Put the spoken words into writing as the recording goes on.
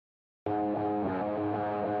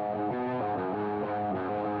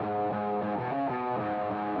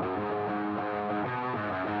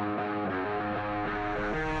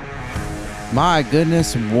My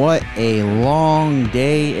goodness, what a long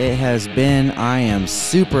day it has been. I am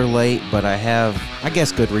super late, but I have, I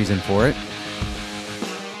guess, good reason for it.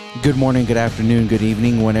 Good morning, good afternoon, good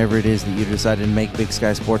evening, whenever it is that you decided to make Big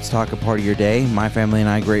Sky Sports Talk a part of your day. My family and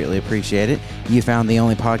I greatly appreciate it. You found the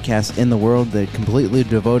only podcast in the world that completely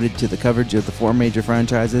devoted to the coverage of the four major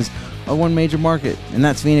franchises of one major market, and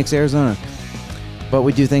that's Phoenix, Arizona. But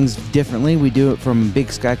we do things differently. We do it from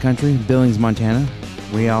Big Sky Country, Billings, Montana.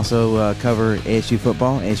 We also cover ASU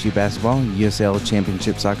football, ASU basketball, USL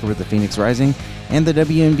Championship Soccer with the Phoenix Rising, and the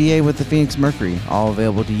WNBA with the Phoenix Mercury, all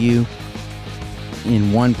available to you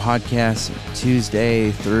in one podcast,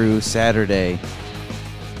 Tuesday through Saturday.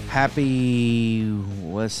 Happy,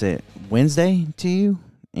 Wednesday to you?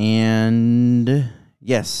 And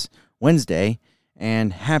yes, Wednesday,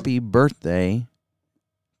 and happy birthday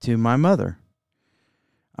to my mother.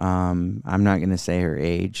 I'm not going to say her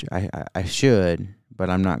age. I should, but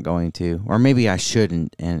I'm not going to. Or maybe I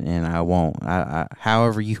shouldn't, and I won't.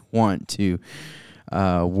 However you want to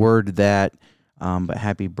word that. But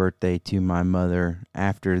happy birthday to my mother.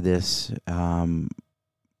 After this, I'm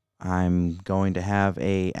going to have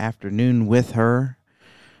a afternoon with her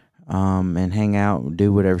and hang out,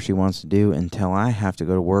 do whatever she wants to do until I have to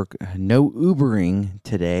go to work. No Ubering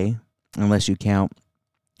today, unless you count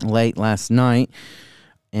late last night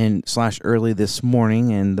and / early this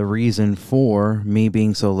morning, and the reason for me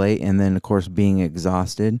being so late and then, of course, being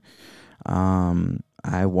exhausted.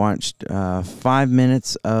 I watched 5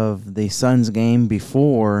 minutes of the Suns game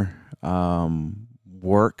before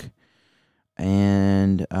work,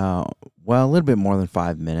 and, a little bit more than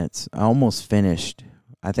 5 minutes. I almost finished.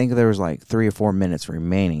 I think there was like 3 or 4 minutes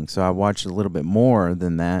remaining, so I watched a little bit more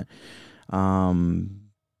than that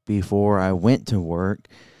before I went to work,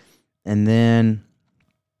 and then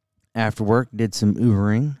after work, did some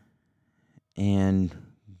Ubering and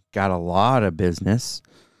got a lot of business.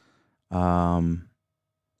 I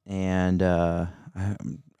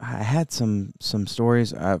had some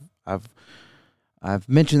stories. I've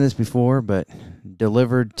mentioned this before, but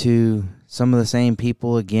delivered to some of the same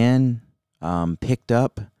people again. Picked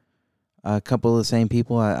up a couple of the same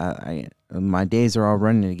people. My days are all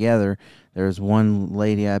running together. There's one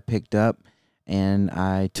lady I picked up, and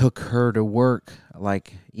I took her to work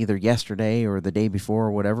like either yesterday or the day before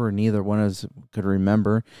or whatever. Neither one of us could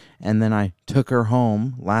remember. And then I took her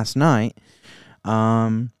home last night.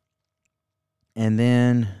 And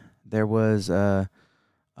then there was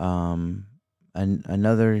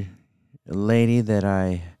another lady that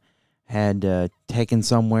I had taken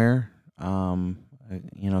somewhere, a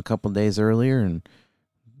couple days earlier, and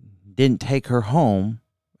didn't take her home.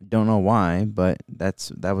 Don't know why, but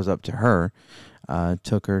that was up to her.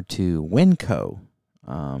 Took her to Winco,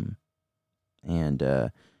 and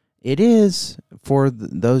it is, for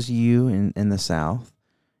those of you in the South,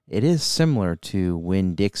 it is similar to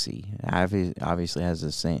Winn-Dixie. Obviously has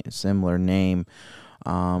the similar name.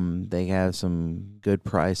 They have some good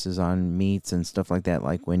prices on meats and stuff like that,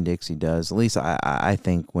 like Winn-Dixie does. At least I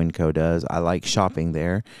think Winco does. I like shopping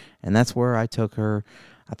there, and that's where I took her.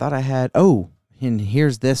 I thought I had, and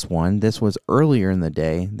here's this one. This was earlier in the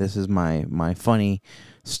day. This is my funny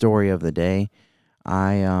story of the day.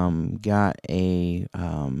 I got a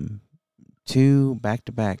 2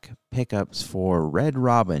 back-to-back pickups for Red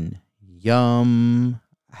Robin. Yum.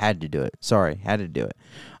 Had to do it.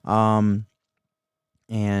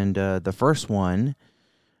 And the first one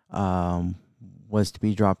was to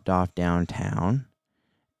be dropped off downtown,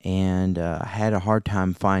 and I had a hard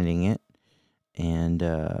time finding it, and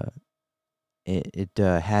it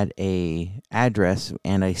had a address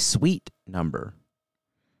and a suite number.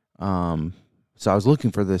 So I was looking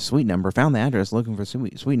for the suite number, found the address, looking for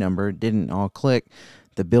suite number. It didn't all click.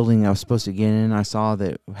 The building I was supposed to get in, I saw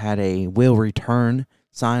that had a will return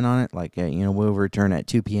sign on it, like will return at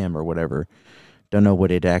 2 p.m. or whatever. Don't know what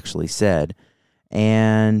it actually said.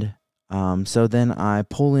 And so then I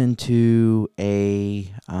pull into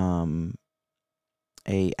a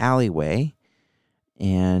alleyway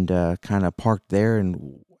and kind of parked there,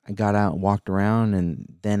 and I got out and walked around,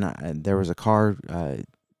 and then there was a car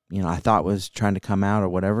I thought was trying to come out or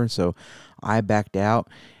whatever, so I backed out,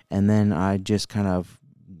 and then I just kind of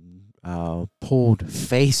pulled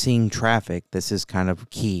facing traffic. This is kind of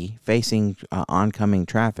key, facing oncoming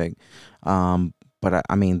traffic, but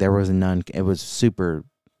there was none. It was super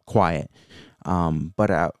quiet,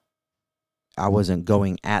 but I wasn't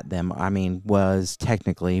going at them. Was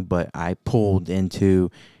technically, but I pulled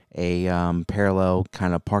into a parallel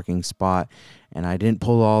kind of parking spot, and I didn't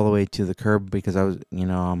pull all the way to the curb because I was,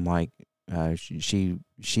 I'm like,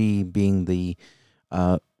 she being the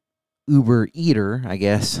Uber eater, I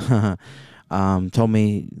guess, told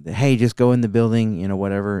me, hey, just go in the building,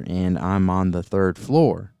 whatever, and I'm on the 3rd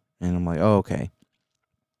floor. And I'm like, oh, okay.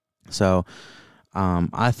 So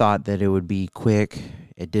I thought that it would be quick.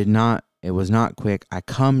 It was not quick. I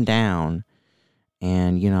come down,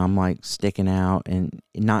 and, I'm like sticking out and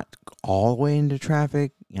not all the way into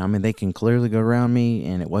traffic. They can clearly go around me,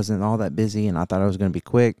 and it wasn't all that busy, and I thought it was going to be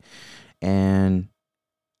quick. And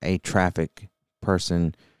a traffic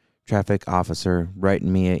officer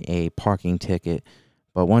writing me a parking ticket.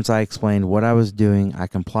 But once I explained what I was doing, I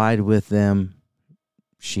complied with them.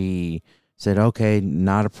 She said, okay,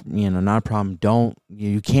 not a problem.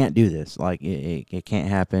 You can't do this. Like, it can't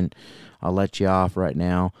happen. I'll let you off right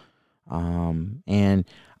now. And,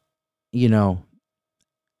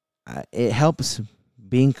 it helps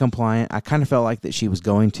being compliant. I kind of felt like that she was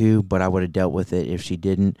going to, but I would have dealt with it if she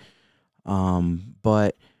didn't.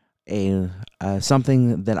 But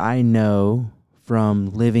something that I know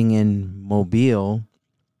from living in Mobile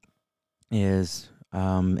is,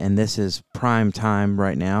 and this is prime time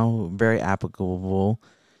right now, very applicable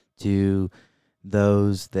to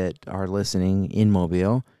those that are listening in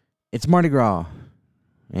Mobile. It's Mardi Gras.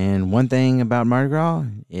 And one thing about Mardi Gras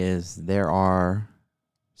is there are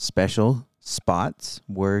special spots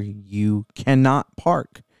where you cannot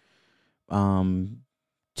park. 2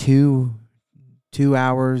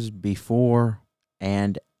 hours before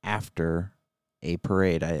and after a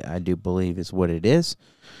parade, I do believe is what it is.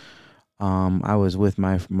 I was with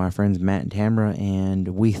my friends Matt and Tamara, and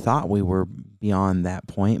we thought we were beyond that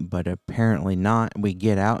point, but apparently not. We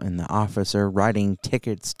get out, and the officer writing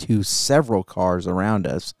tickets to several cars around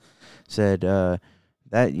us said,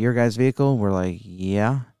 that your guys' vehicle? We're like,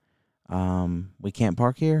 yeah. We can't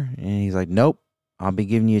park here? And he's like, nope, I'll be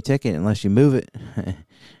giving you a ticket unless you move it.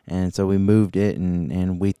 And so we moved it,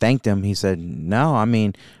 and we thanked him. He said, no,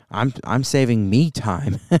 I'm saving me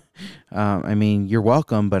time. You're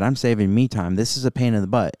welcome, but I'm saving me time. This is a pain in the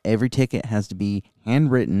butt. Every ticket has to be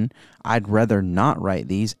handwritten. I'd rather not write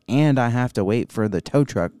these, and I have to wait for the tow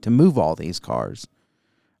truck to move all these cars.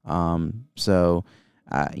 Not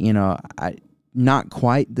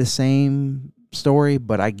quite the same story,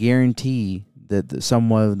 but I guarantee that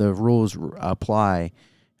some of the rules apply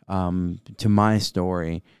to my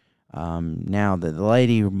story. Now, the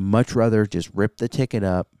lady much rather just rip the ticket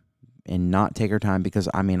up and not take her time, because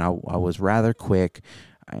I was rather quick.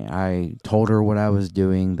 I told her what I was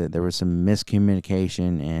doing, that there was some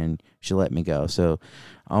miscommunication, and she let me go. So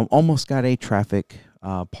I almost got a traffic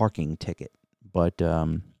parking ticket, but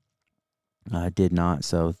I did not.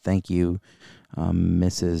 So thank you,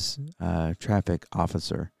 Mrs. Traffic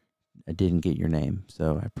Officer. I didn't get your name,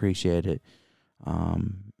 so I appreciate it.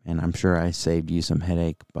 And I'm sure I saved you some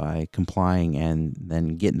headache by complying and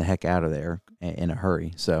then getting the heck out of there in a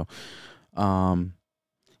hurry. So,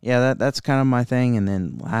 that's kind of my thing. And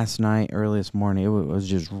then last night, early this morning, it was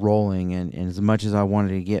just rolling. And as much as I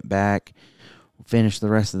wanted to get back, finish the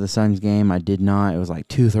rest of the Suns game, I did not. It was like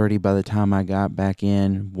 2:30 by the time I got back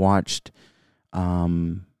in, watched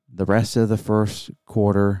the rest of the first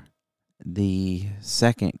quarter, the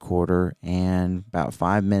second quarter, and about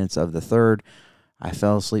 5 minutes of the third. I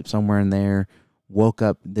fell asleep somewhere in there, woke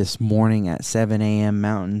up this morning at 7 a.m.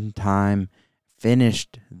 Mountain Time,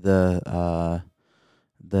 finished the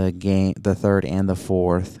game, the third and the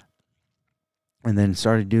fourth, and then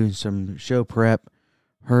started doing some show prep,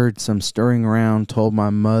 heard some stirring around, told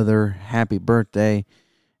my mother happy birthday,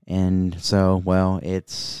 and so,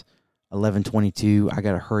 it's 11:22. I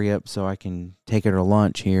got to hurry up so I can take her to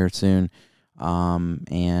lunch here soon,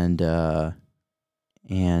 the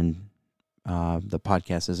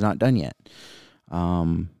podcast is not done yet.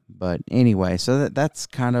 But anyway, so that's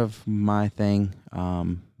kind of my thing.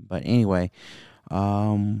 But anyway,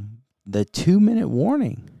 the 2-minute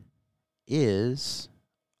warning is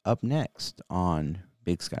up next on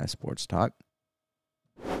Big Sky Sports Talk.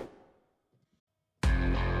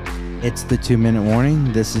 It's the 2-minute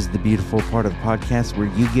warning. This is the beautiful part of the podcast where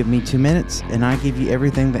you give me 2 minutes and I give you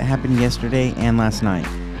everything that happened yesterday and last night.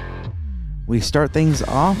 We start things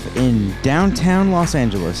off in downtown Los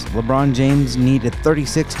Angeles. LeBron James needed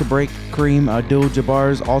 36 to break Kareem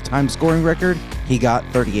Abdul-Jabbar's all-time scoring record. He got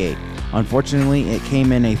 38. Unfortunately, it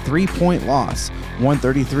came in a 3-point loss,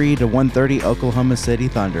 133-130 Oklahoma City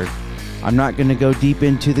Thunder. I'm not going to go deep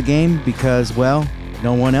into the game because,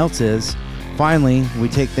 no one else is. Finally, we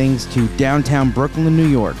take things to downtown Brooklyn, New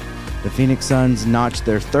York. The Phoenix Suns notched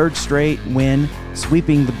their third straight win,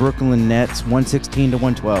 sweeping the Brooklyn Nets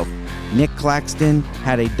 116-112. Nick Claxton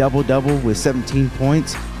had a double-double with 17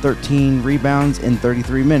 points, 13 rebounds in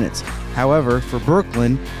 33 minutes. However, for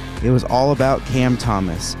Brooklyn, it was all about Cam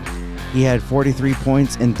Thomas. He had 43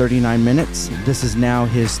 points in 39 minutes. This is now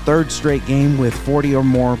his third straight game with 40 or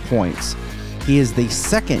more points. He is the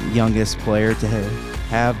second youngest player to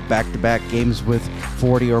have back-to-back games with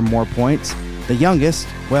 40 or more points. The youngest,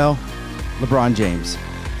 well, LeBron James.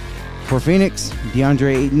 For Phoenix,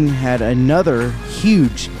 DeAndre Ayton had another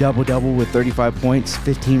huge double-double with 35 points,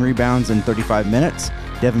 15 rebounds in 35 minutes.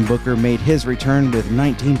 Devin Booker made his return with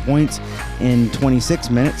 19 points in 26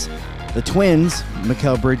 minutes. The twins,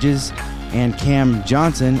 Mikal Bridges and Cam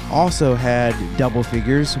Johnson, also had double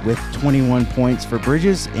figures with 21 points for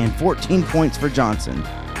Bridges and 14 points for Johnson.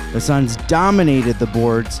 The Suns dominated the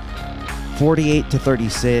boards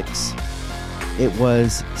 48-36. It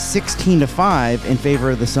was 16-5 in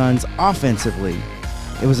favor of the Suns offensively.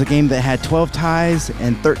 It was a game that had 12 ties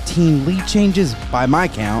and 13 lead changes by my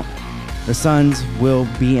count. The Suns will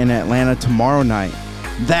be in Atlanta tomorrow night.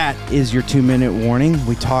 That is your 2-minute warning.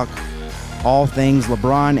 We talk all things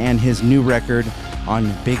LeBron and his new record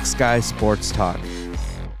on Big Sky Sports Talk.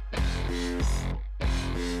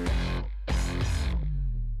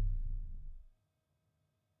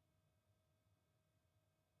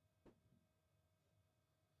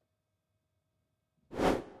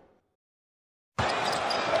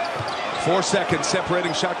 Four seconds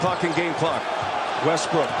separating shot clock and game clock.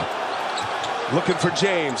 Westbrook looking for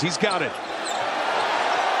James. He's got it.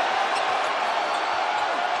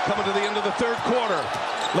 Coming to the end of the third quarter.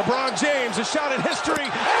 LeBron James, a shot at history.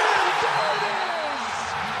 And there it is!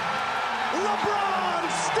 LeBron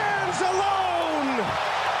stands alone!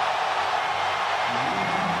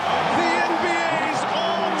 The NBA's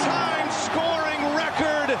all-time scoring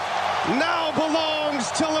record now belongs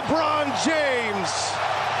to LeBron James.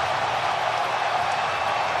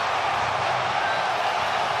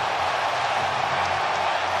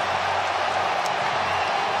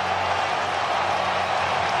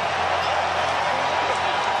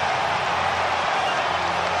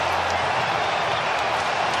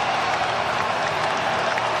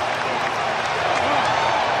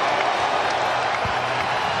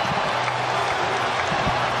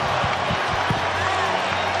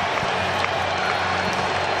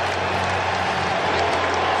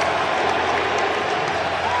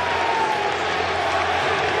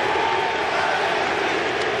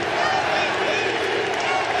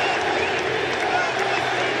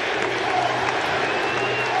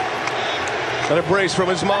 An embrace from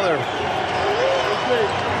his mother,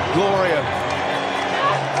 Gloria.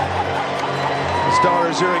 His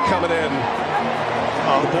daughter Zuri coming in.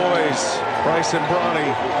 The boys, Bryce and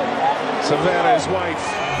Bronny. Savannah, his wife.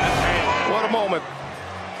 What a moment.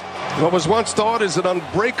 What was once thought as an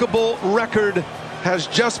unbreakable record has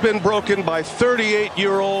just been broken by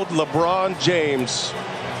 38-year-old LeBron James.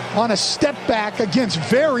 On a step back against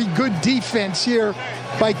very good defense here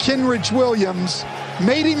by Kenrich Williams.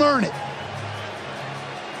 Made him earn it.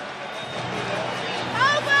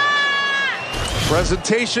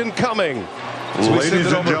 Presentation coming.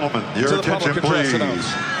 Ladies and gentlemen, your attention please.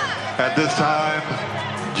 At this time,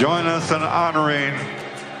 join us in honoring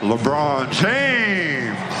LeBron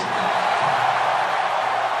James.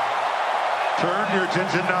 Turn your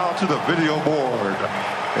attention now to the video board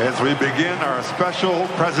as we begin our special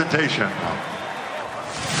presentation.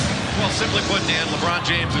 Well, simply put, Dan, LeBron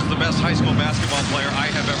James is the best high school basketball player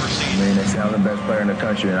I have ever seen. I mean, they say I'm the best player in the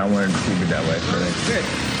country, and I wanted to keep it that way.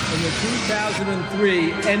 In the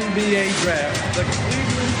 2003 NBA Draft, the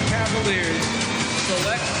Cleveland Cavaliers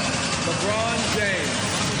select LeBron James.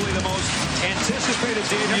 Probably the most anticipated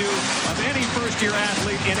debut of any first-year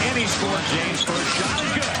athlete in any sport. James' first shot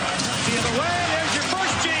is good. The other way, there's your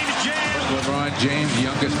first James Jam. LeBron James,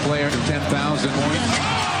 youngest player to 10,000 points.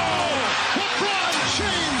 LeBron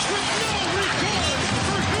James with no record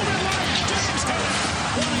for human life. James got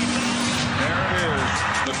 20,000. There it is.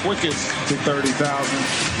 The quickest to 30,000.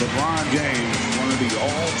 LeBron James, one of the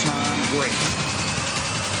all-time greats.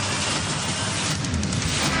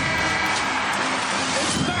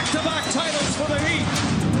 It's back-to-back titles for the Heat.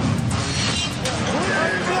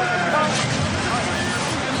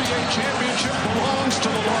 NBA championship belongs to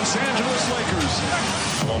the Los Angeles Lakers.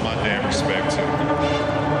 All my damn respect to him.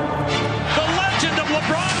 The legend of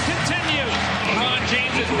LeBron continues. LeBron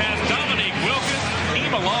James has passed Dominique Wilkins,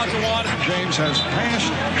 Hakeem Olajuwon. James has passed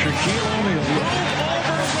Shaquille O'Neal.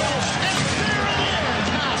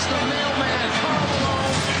 Past the mailman, Karl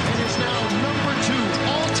Malone, and is now number 2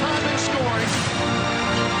 all-time in scoring.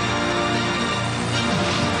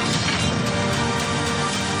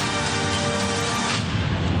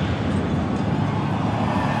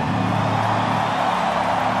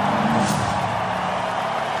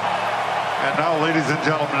 And now, ladies and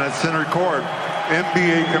gentlemen, at center court,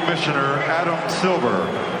 NBA Commissioner Adam Silver.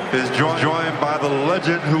 is joined by the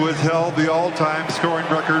legend who has held the all-time scoring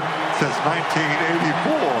record since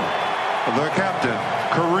 1984, the captain,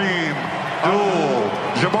 Kareem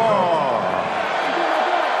Abdul-Jabbar.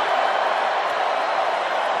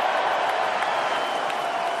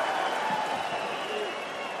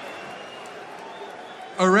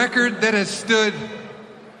 A record that has stood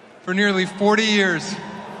for nearly 40 years,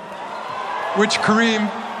 which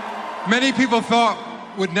Kareem, many people thought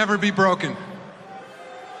would never be broken.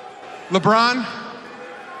 LeBron,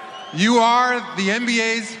 you are the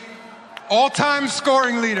NBA's all-time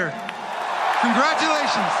scoring leader.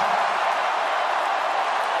 Congratulations.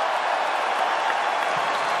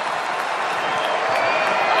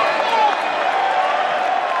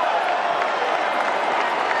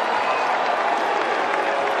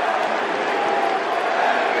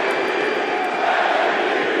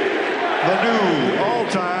 The new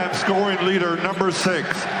all-time scoring leader, number 6,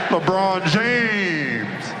 LeBron James.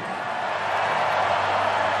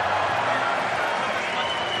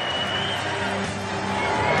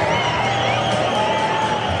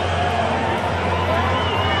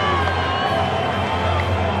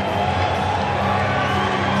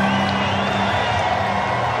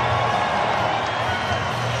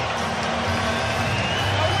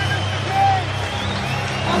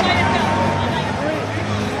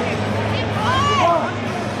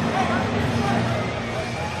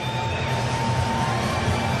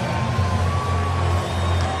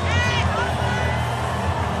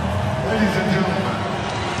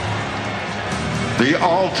 The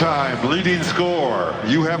all-time leading scorer,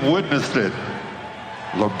 you have witnessed it,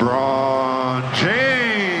 LeBron James.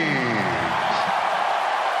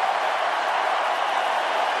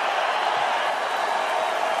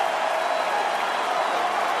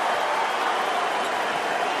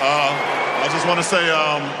 I just want to say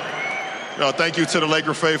thank you to the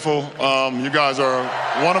Laker faithful. You guys are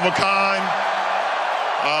one of a kind.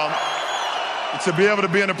 To be able to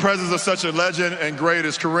be in the presence of such a legend and great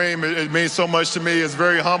as Kareem, it means so much to me. It's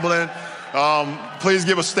very humbling. Please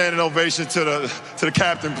give a standing ovation to the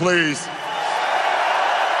captain, please.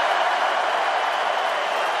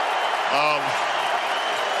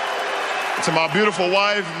 To my beautiful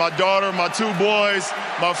wife, my daughter, my 2 boys,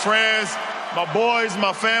 my friends, my boys,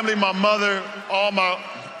 my family, my mother,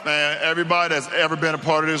 everybody that's ever been a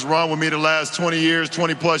part of this run with me the last 20 years,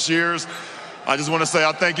 20 plus years. I just want to say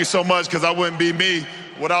I thank you so much, because I wouldn't be me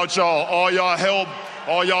without y'all. All y'all help,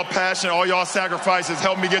 all y'all passion, all y'all sacrifices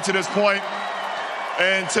helped me get to this point.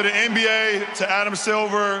 And to the NBA, to Adam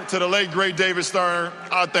Silver, to the late, great David Stern,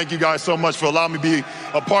 I thank you guys so much for allowing me to be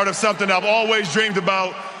a part of something I've always dreamed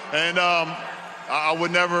about. And I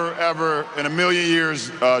would never, ever in a million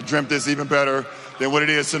years dreamt this even better than what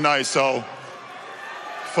it is tonight. So,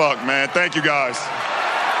 fuck, man. Thank you, guys.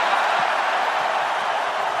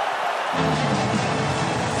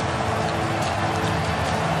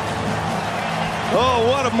 Oh,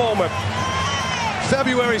 what a moment.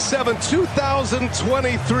 February 7,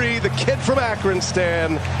 2023, the kid from Akron,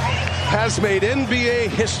 Stan, has made NBA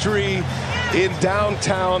history in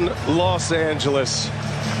downtown Los Angeles.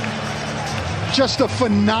 Just a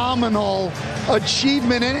phenomenal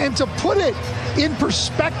achievement. And to put it in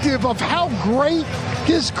perspective of how great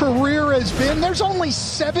his career has been, there's only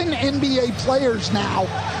 7 NBA players now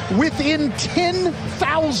within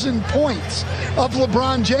 10,000 points of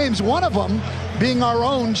LeBron James, one of them being our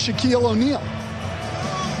own Shaquille O'Neal.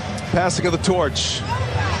 Passing of the torch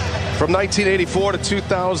from 1984 to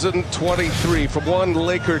 2023, from one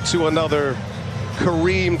Laker to another,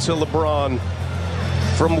 Kareem to LeBron,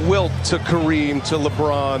 from Wilt to Kareem to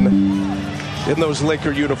LeBron in those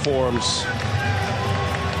Laker uniforms.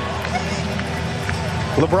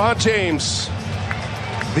 LeBron James,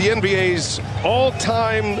 the NBA's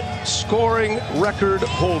all-time scoring record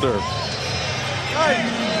holder.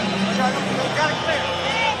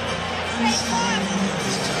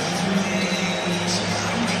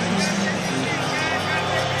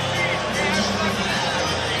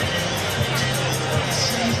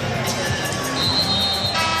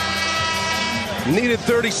 Needed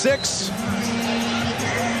 36.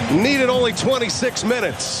 Needed only 26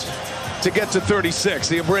 minutes to get to 36.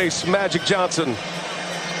 The embrace, Magic Johnson.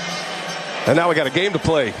 And now we got a game to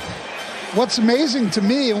play. What's amazing to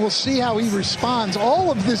me, and we'll see how he responds,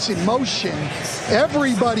 all of this emotion,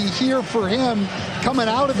 everybody here for him coming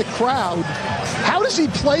out of the crowd. How does he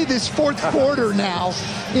play this fourth quarter now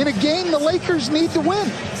in a game the Lakers need to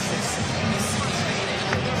win?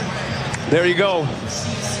 There you go.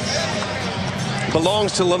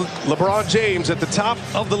 Belongs to LeBron James at the top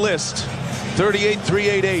of the list.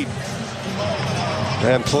 38-388.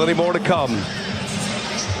 And plenty more to come.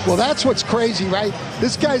 Well, that's what's crazy, right?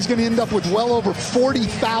 This guy's going to end up with well over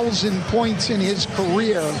 40,000 points in his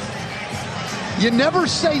career. You never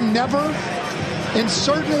say never, and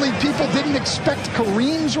certainly people didn't expect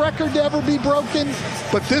Kareem's record to ever be broken,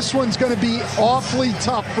 but this one's going to be awfully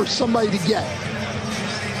tough for somebody to get.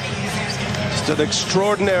 It's an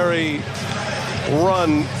extraordinary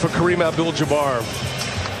run for Kareem Abdul-Jabbar.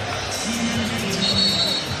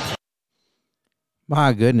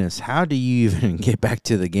 My goodness, how do you even get back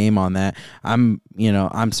to the game on that? I'm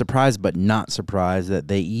surprised, but not surprised that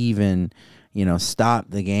they even, stop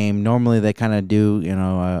the game. Normally they kind of do,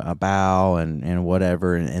 a bow and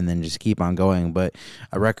whatever, and then just keep on going. But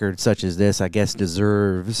a record such as this, I guess,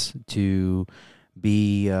 deserves to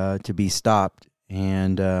be stopped,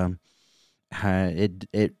 and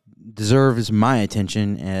it deserves my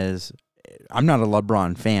attention. As I'm not a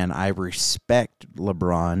LeBron fan, I respect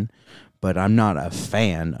LeBron, but I'm not a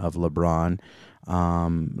fan of LeBron.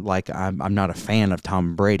 I'm not a fan of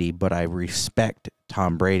Tom Brady, but I respect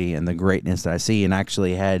Tom Brady and the greatness that I see, and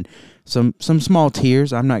actually had some small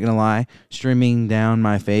tears, I'm not gonna lie, streaming down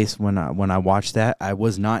my face when I watched that. I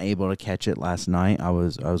was not able to catch it last night. I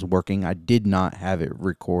was working. I did not have it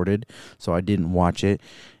recorded, so I didn't watch it.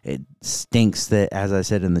 It stinks that, as I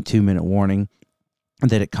said in the 2-minute warning,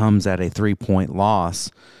 that it comes at a 3-point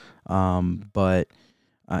loss.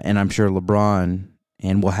 And I'm sure LeBron,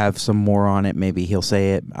 and we'll have some more on it. Maybe he'll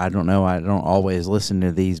say it. I don't know. I don't always listen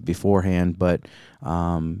to these beforehand, but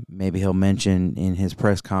maybe he'll mention in his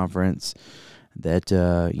press conference that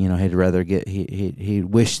he'd rather get he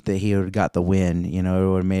wished that he would have got the win. It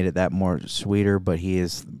would have made it that more sweeter. But he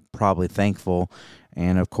is probably thankful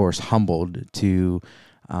and of course humbled to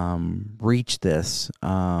reach this.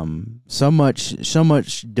 So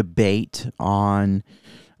much debate on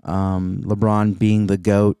LeBron being the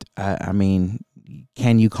GOAT. I mean,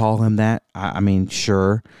 can you call him that? I mean,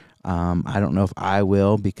 sure. I don't know if I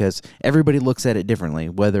will, because everybody looks at it differently,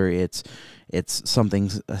 whether it's a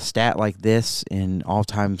stat like this, an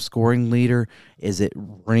all-time scoring leader. Is it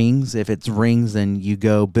rings? If it's rings, then you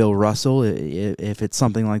go Bill Russell. If it's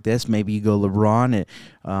something like this, maybe you go LeBron.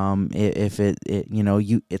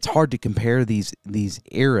 It's hard to compare these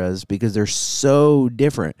eras because they're so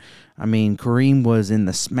different. I mean, Kareem was in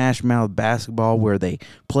the smash mouth basketball where they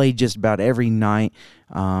played just about every night.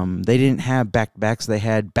 They didn't have back-to-backs. They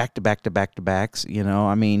had back-to-back-to-back-to-backs.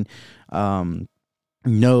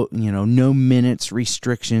 No minutes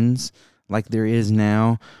restrictions like there is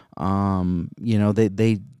now.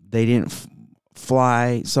 They didn't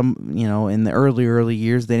fly some, in the early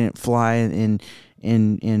years, they didn't fly in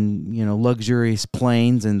luxurious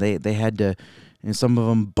planes, and they had to, and some of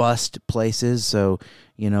them bust places. So,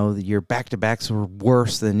 your back-to-backs were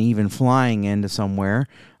worse than even flying into somewhere.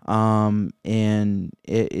 And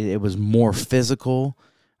it was more physical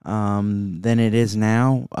than it is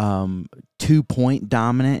now. 2-point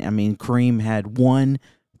dominant. I mean, Kareem had 1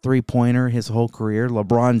 3-pointer his whole career.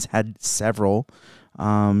 LeBron's had several.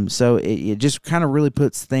 So it just kind of really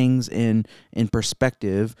puts things in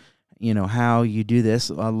perspective, how you do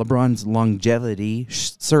this. LeBron's longevity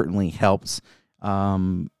certainly helps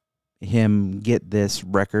him get this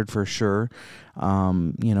record for sure.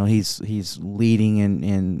 He's leading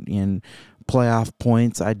in playoff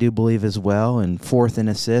points, I do believe, as well, and 4th in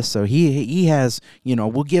assists. So he has,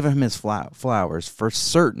 we'll give him his flowers for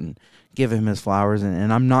certain. Give him his flowers,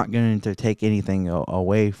 and I'm not going to take anything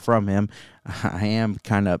away from him. I am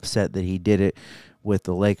kind of upset that he did it with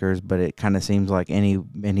the Lakers, but it kind of seems like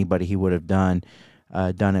anybody he would have done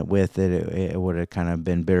it with, it would have kind of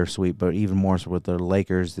been bittersweet. But even more so with the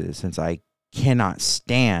Lakers, since I cannot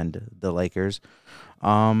stand the Lakers.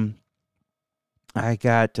 I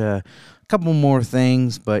got a couple more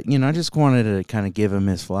things, but, I just wanted to kind of give him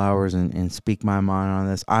his flowers and speak my mind on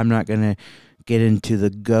this. I'm not going to get into the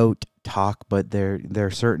GOAT talk, but there are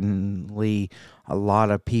certainly a lot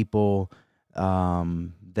of people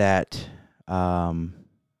that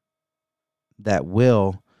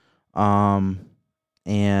will.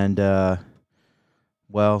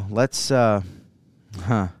 Let's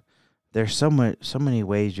there's so many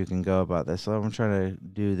ways you can go about this. So I'm trying to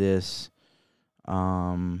do this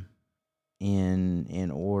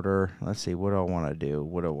in order. Let's see, what do I want to do?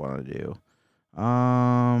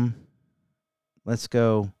 Let's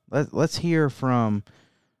go. Let's hear from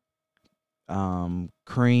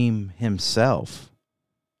Kareem himself.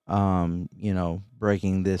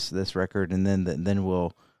 Breaking this record, and then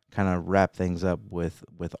we'll kind of wrap things up with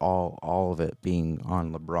all of it being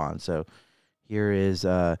on LeBron. So here is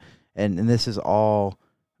and this is all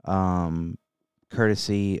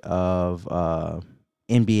courtesy of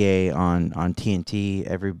NBA on TNT.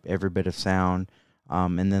 Every bit of sound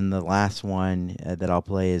And then the last one that I'll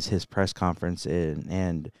play is his press conference,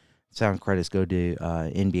 and sound credits go to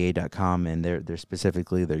NBA.com and they're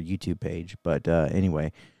specifically their YouTube page. But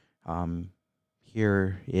anyway,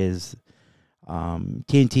 here is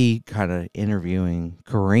TNT kind of interviewing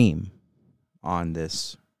Kareem on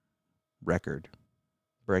this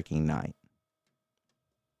record-breaking night.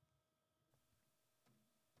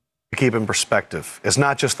 To keep in perspective, is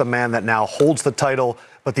not just the man that now holds the title,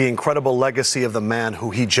 but the incredible legacy of the man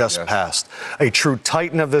who he just passed. A true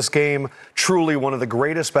titan of this game, truly one of the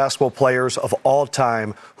greatest basketball players of all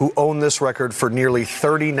time, who owned this record for nearly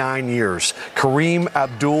 39 years. Kareem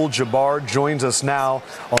Abdul-Jabbar joins us now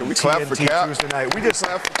on TNT Tuesday night. We just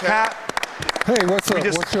clap for Cap. Hey, what's up?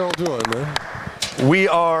 What y'all doing, man? We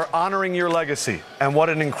are honoring your legacy, and what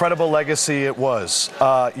an incredible legacy it was.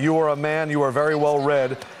 You are a man, you are very well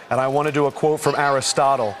read, and I want to do a quote from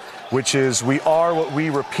Aristotle, which is, "We are what we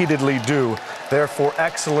repeatedly do. Therefore,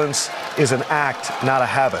 excellence is an act, not a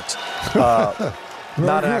habit."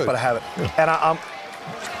 Not an act, but a habit. And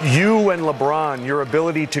you and LeBron, your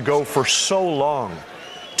ability to go for so long,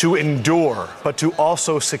 to endure, but to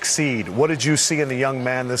also succeed. What did you see in the young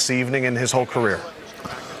man this evening and his whole career?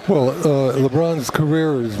 Well, LeBron's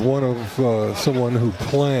career is one of someone who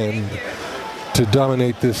planned to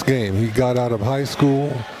dominate this game. He got out of high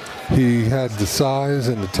school. He had the size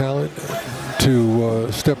and the talent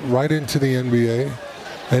to step right into the NBA,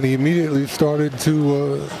 and he immediately started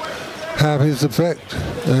to have his effect.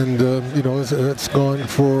 And, you know, it's gone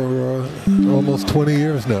for almost 20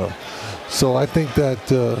 years now. So I think that,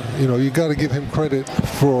 you know, you got to give him credit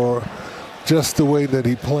for just the way that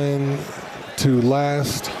he planned to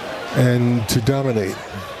last and to dominate.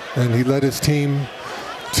 And he led his team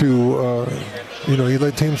to, you know, he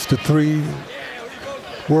led teams to 3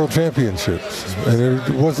 world championships. And it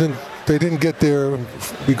wasn't, they didn't get there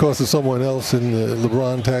because of someone else and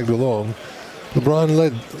LeBron tagged along. LeBron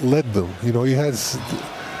led them. You know, he has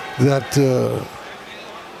that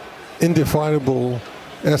indefinable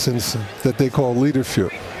essence that they call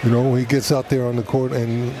leadership. You know, when he gets out there on the court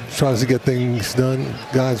and tries to get things done,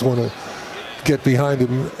 guys want to get behind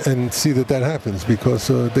him and see that that happens because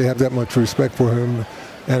they have that much respect for him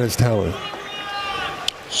and his talent.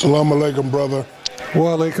 Salam alaikum, brother.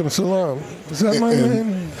 Wa alaikum salam. Is that my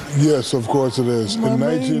man? Yes, of course it is. My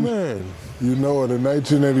main man. You know it, in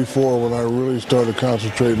 1984, when I really started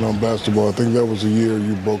concentrating on basketball, I think that was the year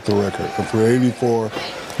you broke the record. For 84,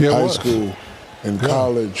 high school and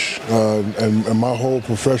college, and my whole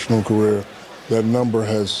professional career, that number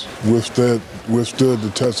has withstood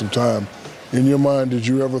the test of time. In your mind, did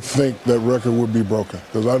you ever think that record would be broken?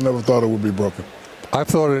 Because I never thought it would be broken. I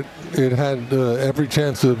thought it had every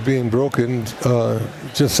chance of being broken.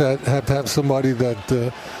 Just had to have somebody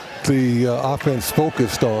that the offense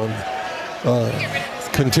focused on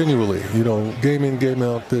continually. You know, game in, game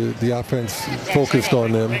out, the offense focused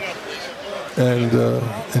on them and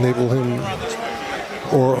enable him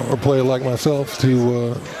or a player like myself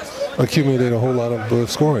to accumulate a whole lot of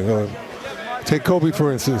scoring. Take Kobe,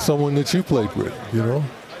 for instance, someone that you played with, you know.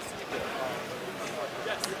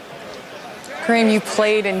 Kareem, you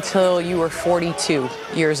played until you were 42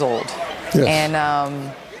 years old. Yes.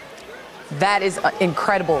 And that is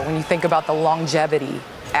incredible when you think about the longevity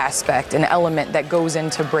aspect, an element that goes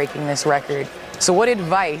into breaking this record. So what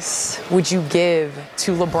advice would you give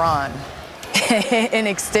to LeBron in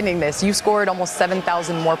extending this? You scored almost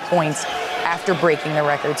 7,000 more points after breaking the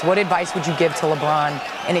records. What advice would you give to LeBron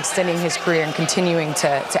in extending his career and continuing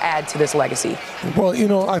to add to this legacy? Well, you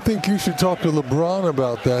know, I think you should talk to LeBron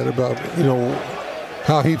about that, about, you know,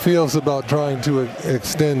 how he feels about trying to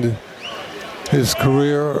extend his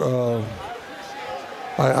career.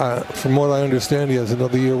 From what I understand, he has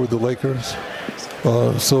another year with the Lakers.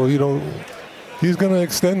 So, you know, he's going to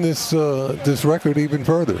extend this this record even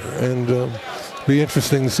further, and be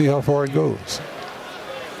interesting to see how far it goes.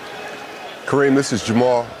 Kareem, this is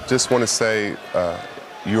Jamal. Just want to say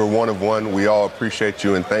you're one of one. We all appreciate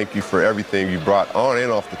you and thank you for everything you brought on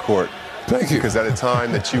and off the court. Thank you. Because at a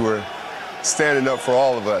time that you were standing up for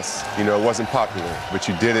all of us, you know, it wasn't popular, but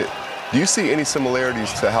you did it. Do you see any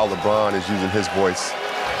similarities to how LeBron is using his voice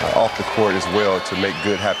off the court as well to make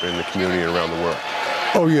good happen in the community and around the world?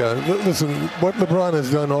 Oh, yeah. Listen, what LeBron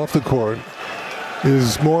has done off the court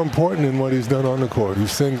is more important than what he's done on the court.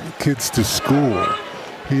 He's sent kids to school.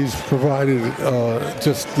 He's provided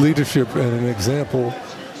just leadership and an example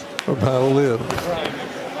of how to live.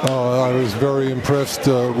 I was very impressed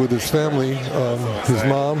with his family, his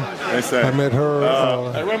mom. I met her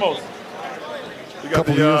a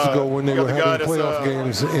couple years ago when they were having playoff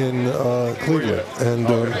games in Cleveland. And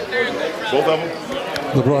both of them?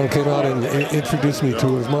 LeBron came out and introduced me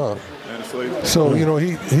to his mom. So, you know,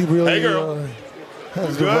 he really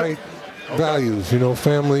has the right values, you know,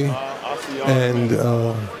 family and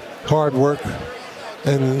hard work.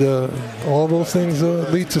 And all those things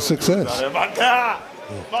lead to success.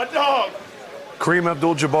 My dog. Kareem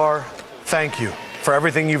Abdul-Jabbar, thank you for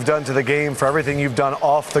everything you've done to the game, for everything you've done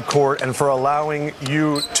off the court, and for allowing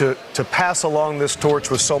you to pass along this torch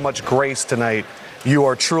with so much grace tonight. You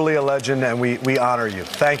are truly a legend, and we honor you.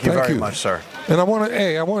 Thank you very much, sir. And I want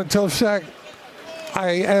to tell Shaq,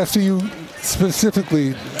 I asked you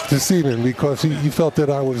specifically this evening because you felt that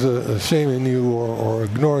I was shaming you or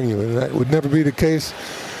ignoring you, and that would never be the case.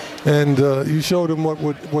 And you showed him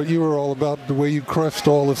what you were all about, the way you crushed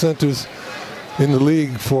all the centers in the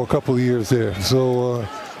league for a couple of years there. So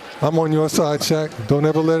I'm on your side, Shaq. Don't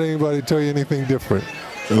ever let anybody tell you anything different.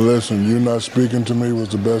 And listen, you not speaking to me was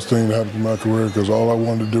the best thing that happened to my career because all I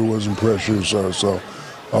wanted to do was impress you, sir. So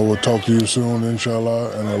I will talk to you soon,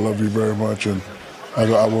 inshallah, and I love you very much. And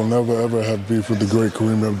I will never, ever have beef with the great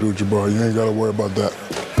Kareem Abdul-Jabbar. You ain't got to worry about that.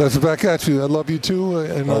 That's back at you. I love you, too.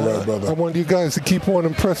 And all right, brother. I want you guys to keep on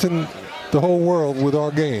impressing the whole world with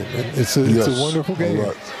our game. It's a wonderful game. All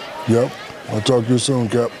right. Yep. I'll talk to you soon,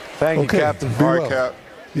 Cap. Thank you, Captain. All right, Cap.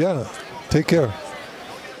 Yeah. Take care.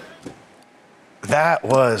 That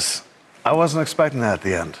was, I wasn't expecting that at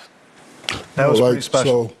the end. That was pretty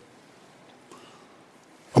special. So,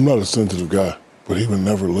 I'm not a sensitive guy, but he would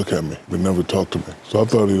never look at me, would never talk to me. So I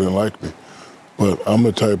thought he didn't like me. But I'm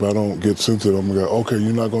the type, I don't get sensitive. I'm going to go, okay,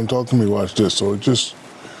 you're not going to talk to me, watch this. So it just,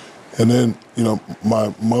 and then, you know,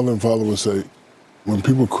 my mother and father would say, when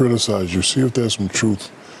people criticize you, see if there's some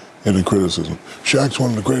truth in the criticism. Shaq's one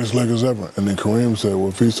of the greatest Lakers ever. And then Kareem said, well,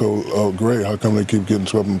 if he's so great, how come they keep getting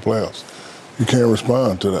swept in the playoffs? You can't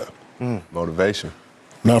respond to that. Motivation.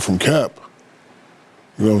 Not from Cap.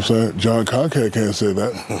 You know what I'm saying? John Concat can't say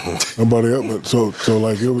that. Nobody else. But so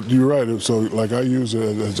like, you're right. So like I use it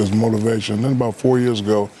as just motivation. And then about 4 years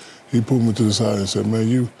ago, he pulled me to the side and said, man,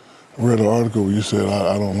 you read an article where you said,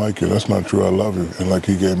 I don't like you. That's not true. I love you. And like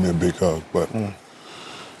he gave me a big hug. But and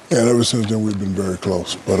ever since then, we've been very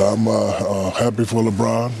close. But I'm happy for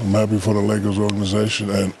LeBron. I'm happy for the Lakers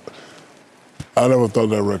organization. And I never thought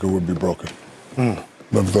that record would be broken. Never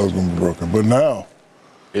thought it was going to be broken. But now,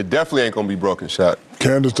 it definitely ain't going to be broken, Shaq.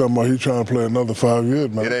 Candace talking about he trying to play another 5 years,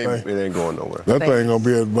 man. It ain't going nowhere. That thing going to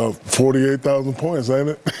be at about 48,000 points, ain't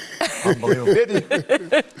it? Unbelievable.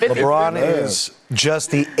 LeBron is just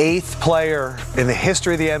the 8th player in the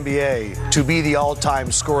history of the NBA to be the all-time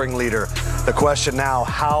scoring leader. The question now,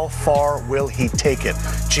 how far will he take it?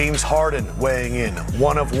 James Harden weighing in,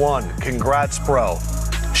 1 of 1. Congrats, bro.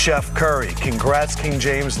 Chef Curry, congrats, King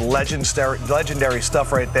James. Legendary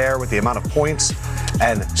stuff right there with the amount of points.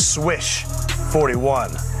 And Swish,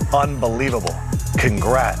 41. Unbelievable.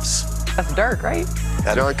 Congrats. That's Dirk, right?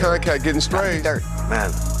 John Concat getting straight. Dirk. Man,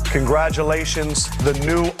 congratulations. The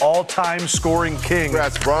new all-time scoring king.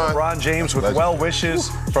 Congrats, Bron. LeBron James with well wishes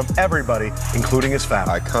from everybody, including his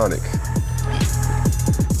family. Iconic.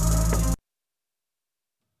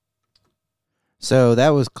 So that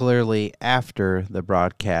was clearly after the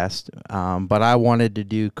broadcast, but I wanted to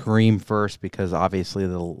do Kareem first because obviously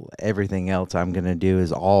everything else I'm going to do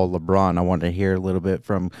is all LeBron. I wanted to hear a little bit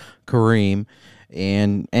from Kareem,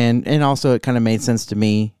 and also it kind of made sense to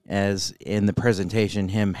me as in the presentation,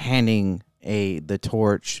 him handing the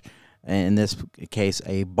torch, in this case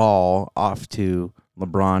a ball, off to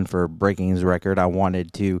LeBron for breaking his record. I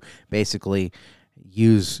wanted to basically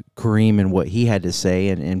use Kareem and what he had to say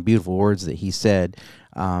and beautiful words that he said,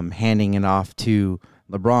 handing it off to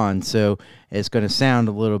LeBron. So it's going to sound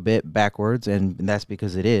a little bit backwards, and that's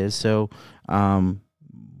because it is. So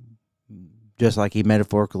just like he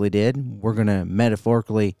metaphorically did, we're going to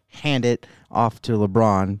metaphorically hand it off to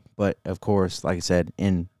LeBron, but of course, like I said,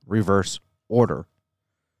 in reverse order.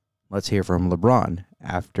 Let's hear from LeBron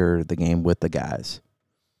after the game with the guys.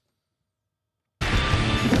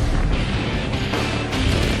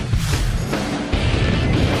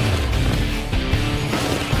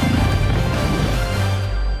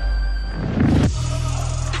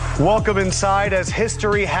 Welcome inside as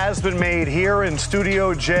history has been made here in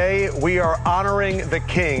Studio J. We are honoring the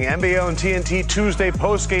king. NBA on TNT Tuesday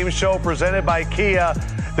postgame show presented by Kia.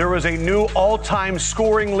 There was a new all-time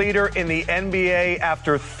scoring leader in the NBA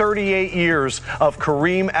after 38 years of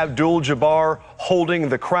Kareem Abdul-Jabbar holding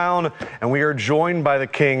the crown. And we are joined by the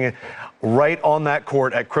king right on that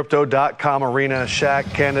court at Crypto.com Arena.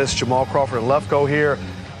 Shaq, Candace, Jamal Crawford, and Lefko here.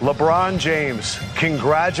 LeBron James,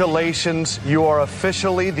 congratulations. You are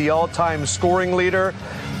officially the all-time scoring leader.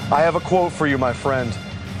 I have a quote for you, my friend.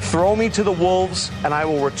 Throw me to the wolves, and I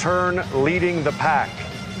will return leading the pack.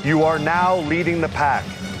 You are now leading the pack.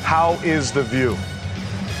 How is the view?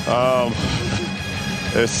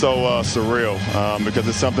 It's so surreal because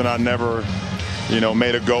it's something I never,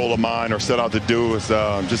 made a goal of mine or set out to do. It's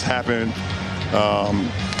just happened.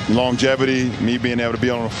 Longevity, me being able to be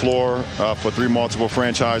on the floor for 3 multiple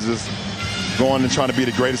franchises, going and trying to be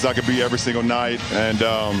the greatest I could be every single night, and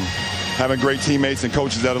having great teammates and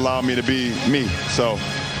coaches that allow me to be me. So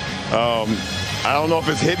I don't know if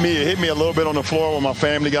it's hit me. It hit me a little bit on the floor when my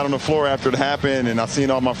family got on the floor after it happened, and I seen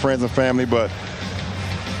all my friends and family, but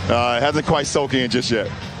it hasn't quite soaked in just yet.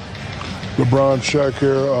 LeBron, Shaq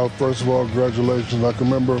here. First of all, congratulations. I can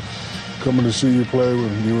remember coming to see you play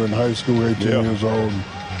when you were in high school, 18 years old.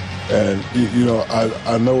 And,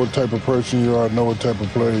 I know what type of person you are. I know what type of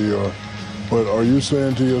player you are. But are you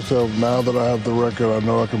saying to yourself, now that I have the record, I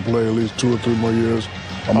know I can play at least 2 or 3 more years,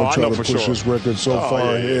 I'm going to try to push this record so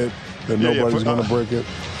far ahead that nobody's going to break it?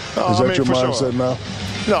 Is that your mindset now?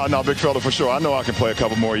 No, big fella, for sure. I know I can play a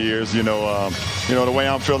couple more years. The way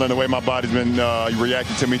I'm feeling, the way my body's been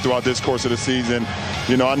reacting to me throughout this course of the season,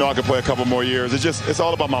 I know I can play a couple more years. It's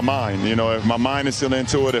all about my mind. If my mind is still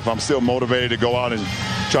into it, if I'm still motivated to go out and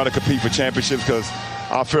try to compete for championships, because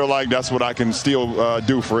I feel like that's what I can still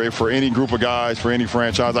do for any group of guys, for any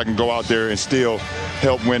franchise. I can go out there and still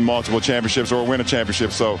help win multiple championships or win a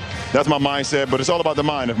championship. So that's my mindset, but it's all about the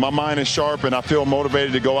mind. If my mind is sharp and I feel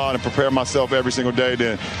motivated to go out and prepare myself every single day,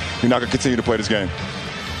 then you're not going to continue to play this game.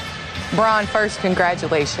 Bron, first,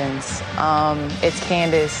 congratulations. It's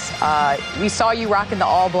Candace. We saw you rocking the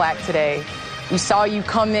all black today. We saw you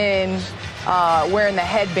come in wearing the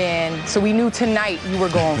headband, so we knew tonight you were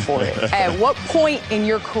going for it. At what point in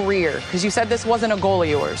your career, because you said this wasn't a goal of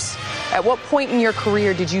yours, at what point in your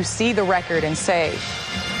career did you see the record and say,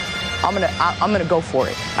 I'm gonna go for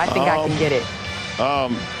it? I think I can get it.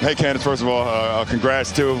 Hey, Candace, first of all,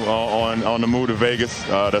 congrats, too, on the move to Vegas.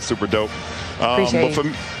 That's super dope. Appreciate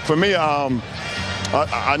but for me,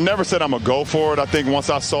 I never said I'm going to go for it. I think once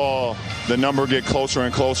I saw the number get closer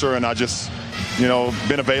and closer, and I just,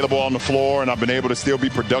 been available on the floor, and I've been able to still be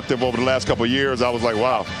productive over the last couple of years, I was like,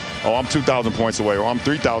 wow, I'm 2,000 points away, or I'm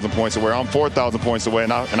 3,000 points away, or I'm 4,000 points away,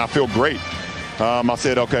 and I feel great. I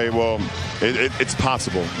said, okay, well, it's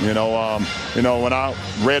possible. When I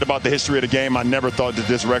read about the history of the game, I never thought that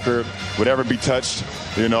this record would ever be touched.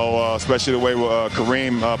 Especially the way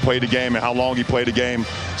Kareem played the game and how long he played the game.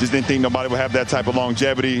 Just didn't think nobody would have that type of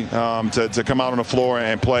longevity to come out on the floor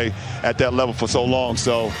and play at that level for so long.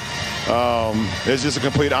 So it's just a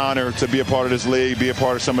complete honor to be a part of this league, be a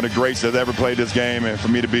part of some of the greats that ever played this game, and for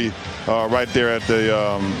me to be right there at the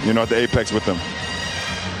at the apex with them.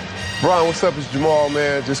 Bron, what's up? It's Jamal,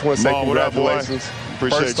 man. Just want to say congratulations.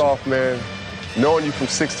 First off, man, knowing you from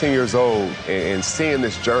 16 years old and seeing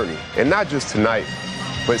this journey, and not just tonight,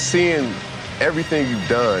 but seeing everything you've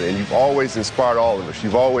done, and you've always inspired all of us.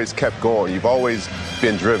 You've always kept going. You've always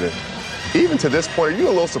been driven. Even to this point, are you a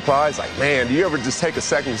little surprised? Like, man, do you ever just take a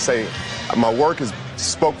second and say, my work has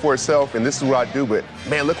spoke for itself, and this is what I do, but,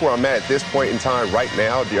 man, look where I'm at this point in time right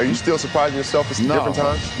now. Are you still surprising yourself at different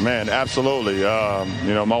times? Man, absolutely.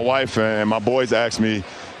 My wife and my boys ask me,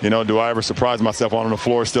 do I ever surprise myself on the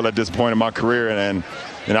floor still at this point in my career? And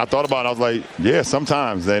I thought about it. I was like, yeah,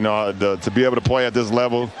 sometimes. To be able to play at this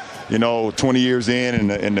level, 20 years in,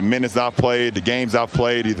 and the minutes I've played, the games I've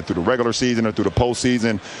played, either through the regular season or through the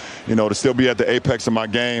postseason, to still be at the apex of my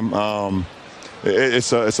game,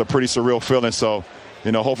 it's a pretty surreal feeling. So,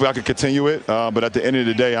 hopefully I can continue it. But at the end of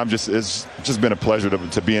the day, it's just been a pleasure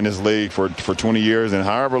to be in this league for 20 years, and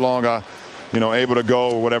however long I, able to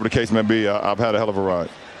go, or whatever the case may be, I've had a hell of a ride.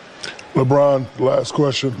 LeBron, last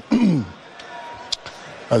question.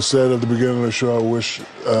 I said at the beginning of the show, I wish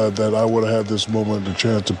that I would have had this moment, the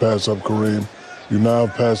chance to pass up Kareem. You now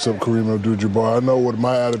pass up Kareem Abdul-Jabbar. I know what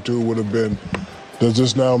my attitude would have been. Does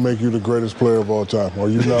this now make you the greatest player of all time? Are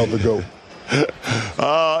you now the GOAT?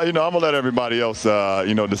 I'm gonna let everybody else,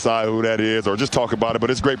 decide who that is, or just talk about it.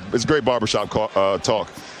 But it's great barbershop talk.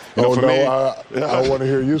 I want to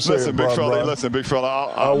hear you say it, Bron, Bron. Listen, big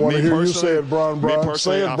fella. I want to hear you say it, Bron, Bron.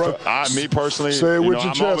 Me personally, say it with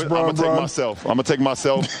your chest, Bron, I'm gonna take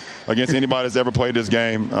myself against anybody that's ever played this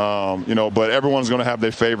game. But everyone's gonna have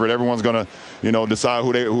their favorite. Everyone's gonna, decide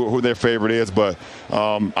who their favorite is. But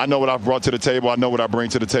I know what I've brought to the table. I know what I bring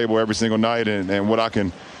to the table every single night, and what I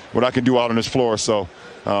can do out on this floor. So.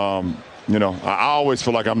 I always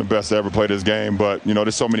feel like I'm the best to ever play this game, but,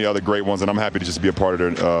 there's so many other great ones, and I'm happy to just be a part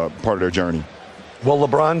of their journey. Well,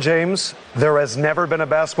 LeBron James, there has never been a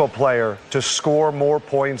basketball player to score more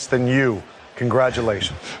points than you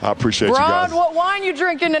Congratulations. I appreciate you guys. Ron, what wine you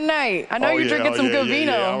drinking tonight? I know you're drinking some good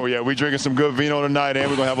vino. Oh, yeah, we're drinking some good vino tonight,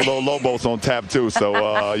 and we're going to have a little Lobos on tap, too.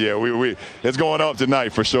 So, yeah, it's going up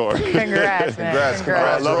tonight for sure. Congrats, man. Congrats. All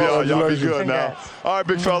right, love y'all. Y'all be good now. All right,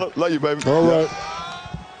 big fella. Love you, baby. All right.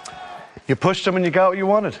 You pushed him and you got what you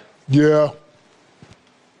wanted. Yeah.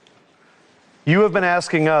 You have been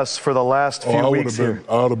asking us for the last few weeks here.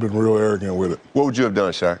 I would have been real arrogant with it. What would you have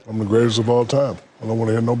done, Shaq? I'm the greatest of all time. I don't want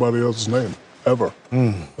to hear nobody else's name ever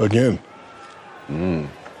again.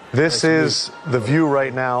 This is the view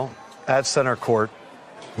right now at center court.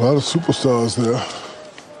 A lot of superstars there.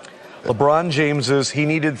 LeBron James's, he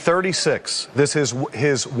needed 36. This is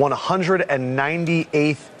his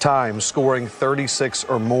 198th time scoring 36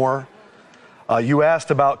 or more. You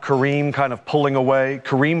asked about Kareem kind of pulling away.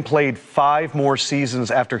 Kareem played 5 more seasons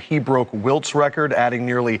after he broke Wilt's record, adding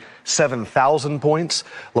nearly 7,000 points.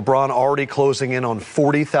 LeBron already closing in on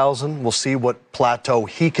 40,000. We'll see what plateau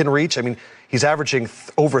he can reach. I mean, he's averaging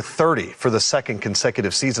over 30 for the second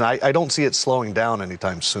consecutive season. I don't see it slowing down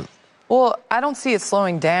anytime soon. Well, I don't see it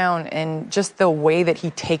slowing down in just the way that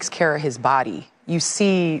he takes care of his body. You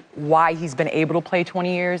see why he's been able to play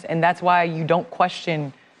 20 years, and that's why you don't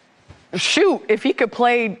question, shoot, if he could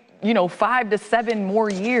play, 5 to 7 more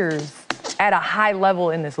years at a high level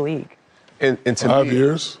in this league. And to 5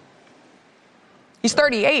 years? He's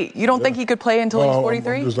 38. You don't think he could play until he's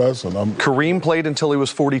 43? I'm just asking. Kareem played until he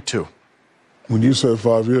was 42. When you said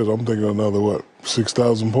 5 years, I'm thinking another,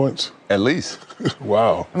 6,000 points? At least.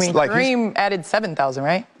 Wow. I mean, Kareem added 7,000,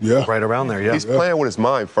 right? Yeah. Right around there, yeah. He's playing with his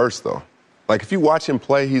mind first, though. Like, if you watch him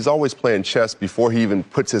play, he's always playing chess before he even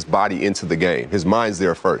puts his body into the game. His mind's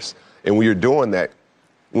there first. And when you're doing that,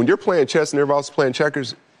 when you're playing chess and everybody else is playing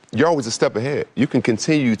checkers, you're always a step ahead. You can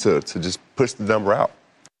continue to just push the number out.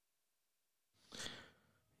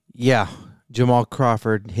 Yeah, Jamal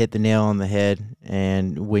Crawford hit the nail on the head.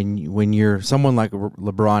 And when you're someone like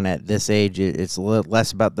LeBron at this age, it's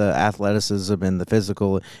less about the athleticism and the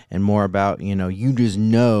physical and more about, you just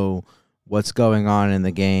know what's going on in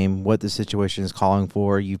the game, what the situation is calling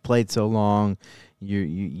for. You've played so long,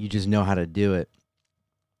 you just know how to do it.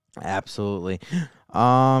 Absolutely.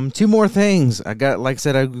 2 more things. Like I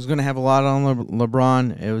said, I was going to have a lot on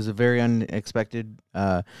LeBron. It was a very unexpected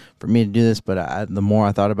for me to do this, but the more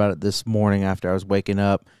I thought about it this morning after I was waking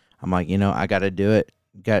up, I'm like, I got to do it.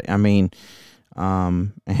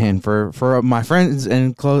 And for my friends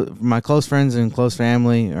and my close friends and close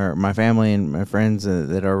family, or my family and my friends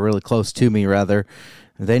that are really close to me, rather,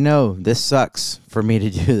 they know this sucks for me to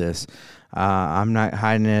do this. I'm not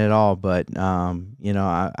hiding it at all, but,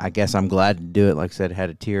 I guess I'm glad to do it. Like I said, had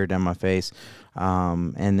a tear down my face.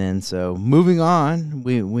 And then, so moving on,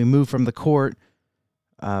 we move from the court,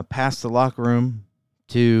 past the locker room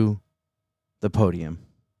to the podium.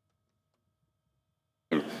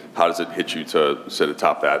 How does it hit you to sit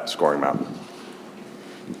atop that scoring mountain?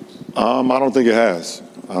 I don't think it has.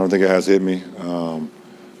 I don't think it has hit me.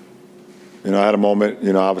 I had a moment,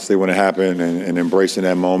 obviously when it happened and embracing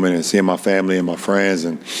that moment and seeing my family and my friends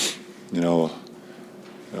and,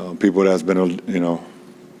 people that's been,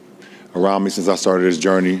 around me since I started this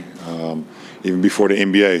journey, even before the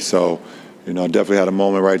NBA. So, I definitely had a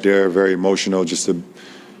moment right there, very emotional, just to,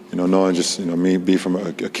 knowing just, me be from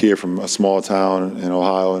a kid from a small town in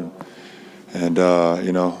Ohio. And I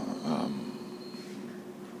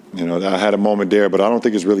had a moment there, but I don't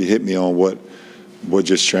think it's really hit me on what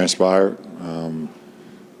just transpired.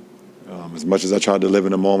 As much as I tried to live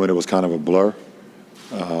in the moment, it was kind of a blur.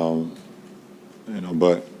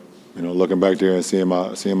 But looking back there and seeing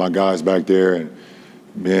my guys back there and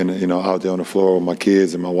being out there on the floor with my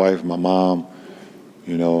kids and my wife and my mom,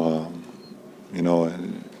 and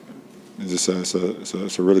it's just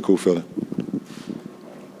it's a really cool feeling.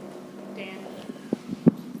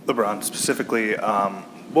 LeBron, specifically,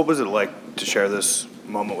 what was it like to share this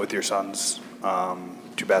moment with your sons?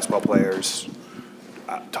 2 basketball players,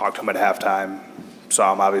 talked to him at halftime,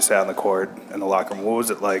 saw him obviously on the court in the locker room. What was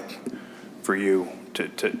it like for you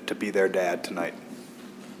to be their dad tonight?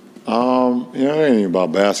 It ain't even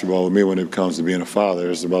about basketball with me when it comes to being a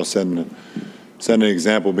father. It's about setting an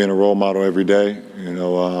example, being a role model every day.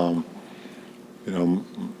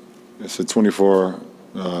 It's a 24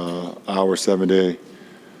 hour, 7-day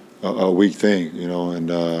a week thing,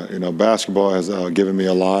 and basketball has given me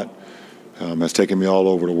a lot. Has taken me all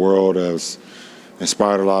over the world, has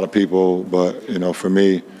inspired a lot of people. But, for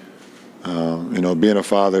me, being a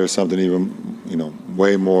father is something even,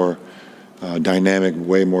 way more dynamic,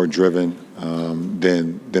 way more driven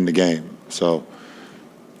than the game. So,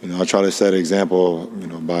 I try to set an example,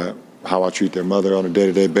 by how I treat their mother on a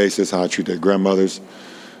day-to-day basis, how I treat their grandmothers,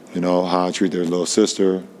 you know, how I treat their little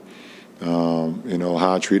sister, you know,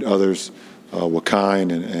 how I treat others with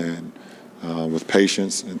kind and with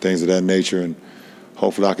patience and things of that nature. And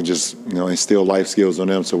hopefully I can just, you know, instill life skills on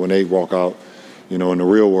them so when they walk out, you know, in the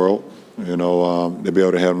real world, you know, they'll be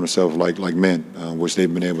able to handle themselves like men, which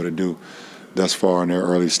they've been able to do thus far in their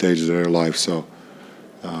early stages of their life. So,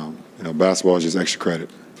 you know, basketball is just extra credit.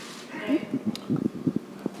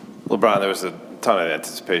 LeBron, there was a ton of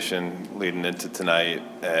anticipation leading into tonight,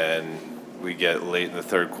 and we get late in the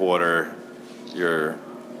third quarter. You're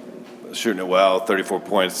shooting it well, 34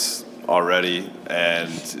 points already, and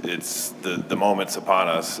it's the moment's upon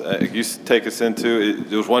us. You take us into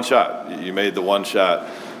it was one shot. You made the one shot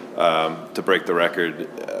to break the record.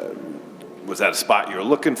 Was that a spot you were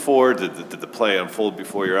looking for? Did the play unfold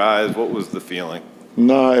before your eyes? What was the feeling?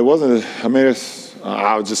 No, it wasn't. I mean,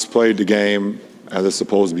 I just played the game as it's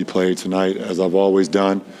supposed to be played tonight, as I've always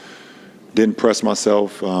done. Didn't press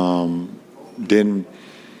myself. Didn't,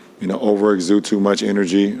 you know, over-exude too much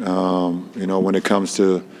energy. You know, when it comes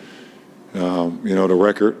to, you know, the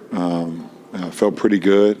record, I felt pretty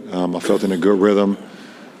good. I felt in a good rhythm.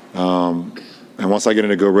 And once I get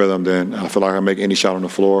in a good rhythm, then I feel like I can make any shot on the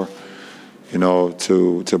floor. You know,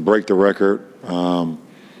 to break the record,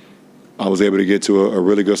 I was able to get to a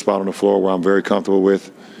really good spot on the floor where I'm very comfortable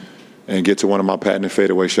with and get to one of my patented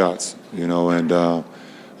fadeaway shots, you know. And I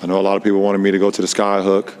know a lot of people wanted me to go to the sky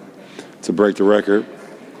hook to break the record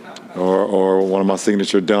or one of my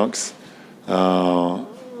signature dunks.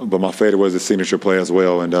 But my fadeaway was a signature play as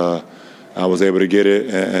well. And I was able to get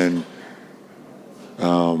it, and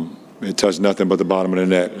it touched nothing but the bottom of the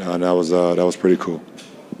net. That was pretty cool.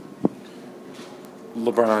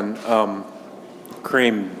 LeBron,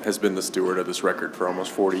 Kareem has been the steward of this record for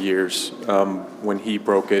almost 40 years. When he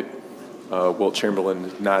broke it, Wilt Chamberlain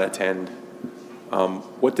did not attend.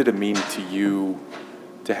 What did it mean to you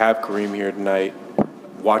to have Kareem here tonight,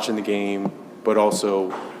 watching the game, but also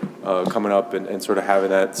coming up and sort of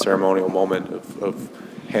having that ceremonial moment of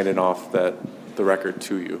handing off the record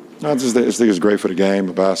to you? I just think it's great for the game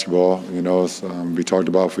of basketball. You know, it's we talked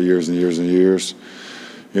about for years and years and years.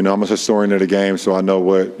 You know, I'm a historian of the game, so I know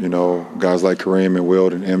what, you know, guys like Kareem and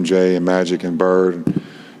Wilt and MJ and Magic and Bird, and,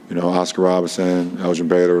 you know, Oscar Robertson, Elgin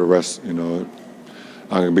Baylor, the rest, you know.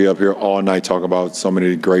 I can be up here all night talking about so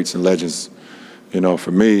many greats and legends. You know,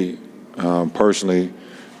 for me, personally,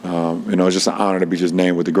 you know, it's just an honor to be just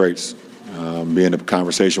named with the greats. Be in a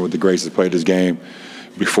conversation with the greats that played this game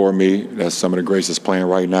before me. That's some of the greats that's playing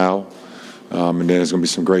right now. And then there's going to be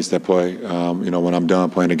some greats that play, you know, when I'm done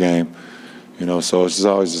playing the game. You know, so it's just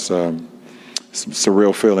always just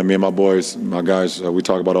surreal feeling. Me and my boys, my guys, we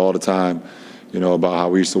talk about it all the time, you know, about how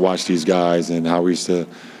we used to watch these guys and how we used to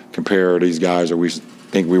compare these guys, or we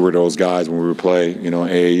think we were those guys when we would play, you know,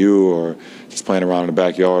 AAU or just playing around in the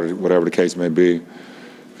backyard or whatever the case may be.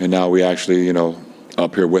 And now we actually, you know,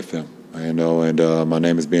 up here with them, you know, and my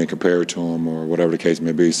name is being compared to them or whatever the case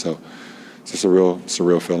may be. So it's just a real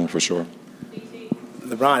surreal feeling for sure.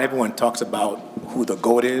 LeBron, everyone talks about who the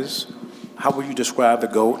GOAT is. How would you describe the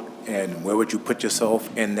GOAT, and where would you put yourself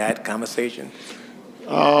in that conversation?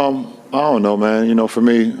 I don't know, man. You know, for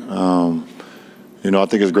me, you know, I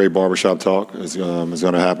think it's great barbershop talk. It's going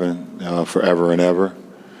to happen forever and ever.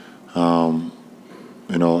 You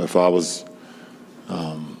know, if I was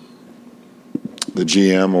the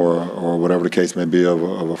GM or whatever the case may be of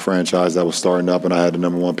a franchise that was starting up and I had the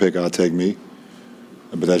 #1 pick, I'd take me.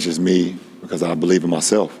 But that's just me because I believe in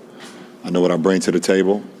myself. I know what I bring to the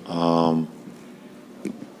table.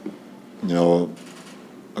 You know,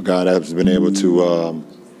 a guy that's been able to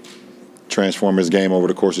transform his game over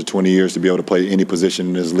the course of 20 years to be able to play any position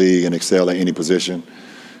in this league and excel at any position.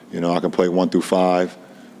 You know, I can play 1 through 5.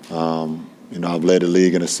 You know, I've led the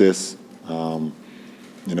league in assists. You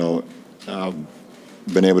know, I've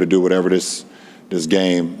been able to do whatever this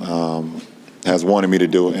game has wanted me to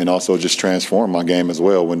do, and also just transform my game as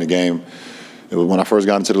well. When I first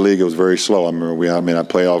got into the league, it was very slow. I remember I had a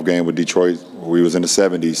playoff game with Detroit where we was in the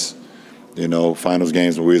 70s. You know, finals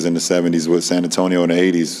games when we was in the 70s with San Antonio in the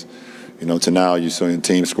 80s. You know, to now you see a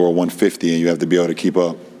team score 150 and you have to be able to keep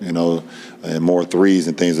up, you know, and more threes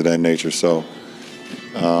and things of that nature. So,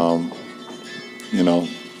 you know,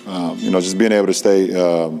 just being able to stay,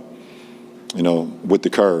 you know, with the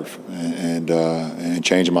curve and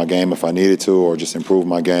changing my game if I needed to, or just improve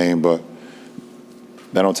my game. But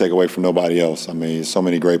that don't take away from nobody else. I mean, so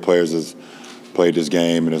many great players has played this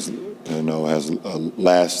game and has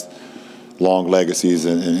last long legacies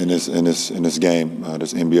in this game.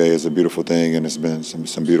 This NBA is a beautiful thing, and it's been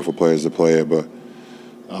some beautiful players to play it. But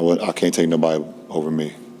I can't take nobody over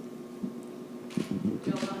me.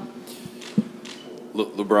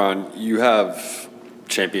 LeBron, you have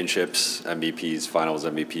championships, MVPs, finals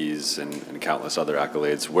MVPs, and countless other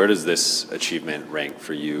accolades. Where does this achievement rank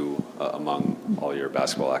for you among all your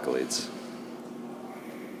basketball accolades?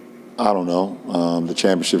 I don't know. The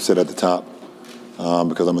championship sit at the top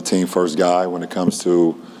because I'm a team-first guy when it comes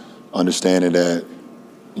to understanding that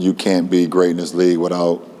you can't be great in this league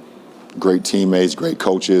without great teammates, great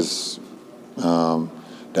coaches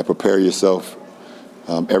that prepare yourself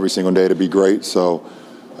every single day to be great. So,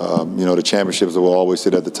 the championships will always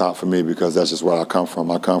sit at the top for me because that's just where I come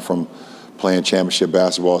from. I come from playing championship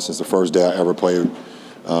basketball since the first day I ever played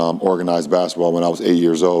organized basketball when I was 8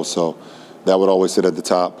 years old. So that would always sit at the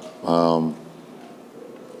top.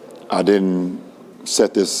 I didn't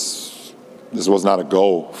set this was not a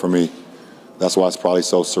goal for me. That's why it's probably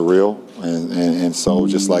so surreal and so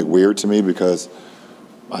just like weird to me because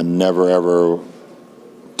I never ever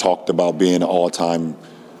talked about being an all-time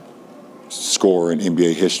scorer in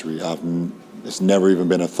NBA history. It's never even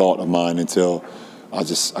been a thought of mine until I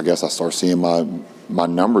guess I start seeing my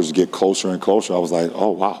numbers get closer and closer. I was like,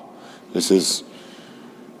 oh wow, this is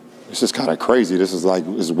kind of crazy. This is like,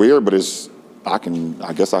 it's weird, but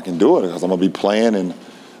I guess I can do it because I'm gonna be playing and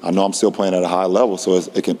I know I'm still playing at a high level, so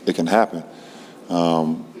it can happen.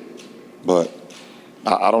 But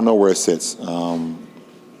I don't know where it sits.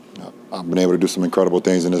 I've been able to do some incredible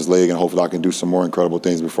things in this league, and hopefully I can do some more incredible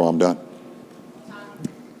things before I'm done.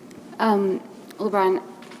 LeBron,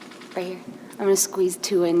 right here. I'm going to squeeze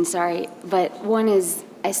two in, sorry. But one is,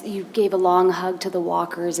 you gave a long hug to the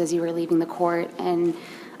walkers as you were leaving the court, and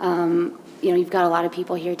you've got a lot of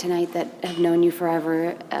people here tonight that have known you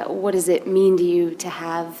forever. What does it mean to you to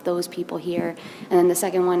have those people here? And then the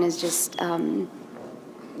second one is just,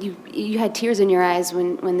 you had tears in your eyes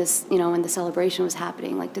when this, when the celebration was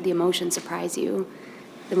happening. Like, did the emotion surprise you?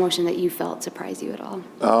 The emotion that you felt surprise you at all?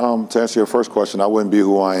 To answer your first question, I wouldn't be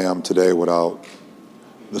who I am today without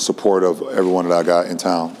the support of everyone that I got in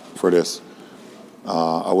town for this.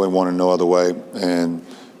 I wouldn't want it no other way. And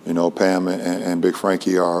Pam and Big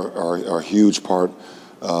Frankie are a huge part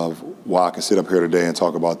of why I can sit up here today and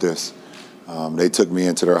talk about this. They took me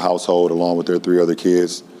into their household along with their 3 other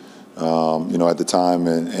kids, at the time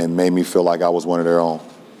and made me feel like I was one of their own.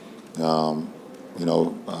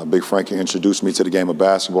 Big Frankie introduced me to the game of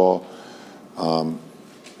basketball.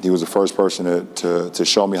 He was the first person to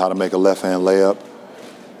show me how to make a left-hand layup.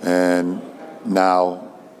 And now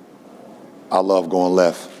I love going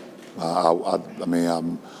left. I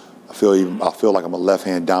feel like I'm a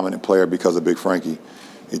left-hand dominant player because of Big Frankie.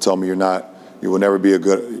 He told me you will never be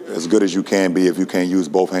as good as you can be if you can't use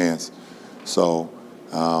both hands. So,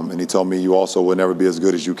 and he told me you also will never be as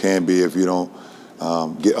good as you can be if you don't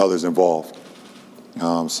get others involved.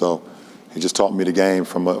 So he just taught me the game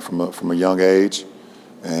from a young age,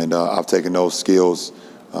 and I've taken those skills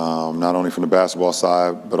not only from the basketball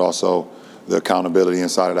side, but also the accountability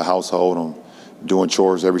inside of the household. I'm doing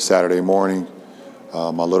chores every Saturday morning.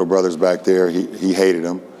 My little brother's back there. He hated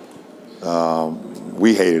them.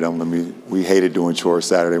 We hated them. We hated doing chores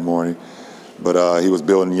Saturday morning, but he was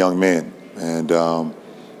building young men, and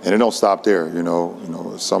it don't stop there.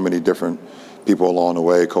 So many different people along the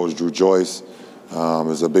way. Coach Drew Joyce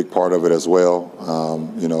is a big part of it as well.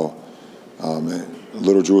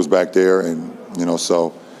 Little Drew was back there, and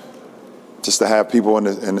so just to have people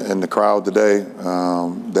in the crowd today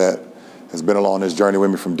that has been along this journey with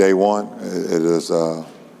me from day one, it is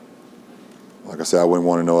like I said, I wouldn't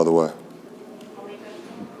want it no other way.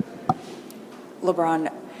 LeBron,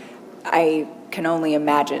 I can only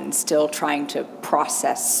imagine still trying to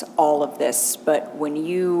process all of this, but when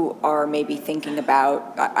you are maybe thinking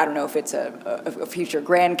about, I don't know if it's a future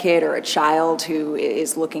grandkid or a child who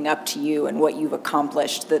is looking up to you and what you've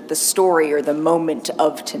accomplished, the story or the moment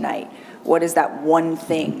of tonight, what is that one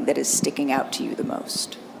thing that is sticking out to you the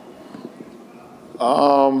most?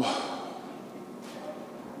 I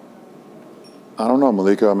don't know,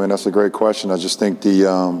 Malika. I mean, that's a great question. I just think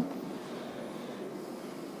I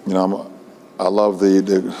love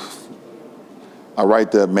I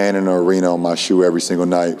write the man in the arena on my shoe every single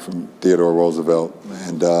night from Theodore Roosevelt.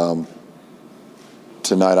 And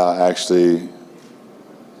tonight I actually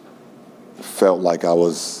felt like I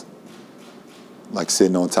was like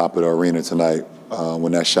sitting on top of the arena tonight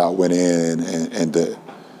when that shot went in and the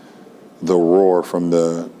roar from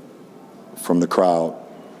the crowd.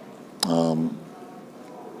 I'm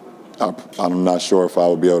not sure if I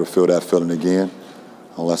would be able to feel that feeling again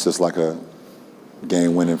unless it's like a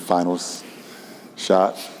game-winning finals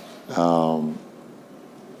shot. But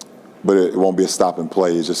it won't be a stop and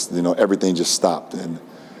play. It's just, everything just stopped. And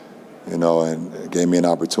it gave me an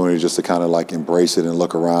opportunity just to kind of like embrace it and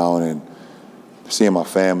look around and seeing my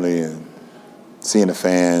family and seeing the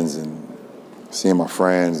fans and seeing my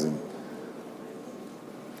friends, and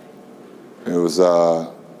it was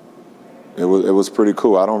pretty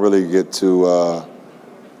cool. I don't really get to.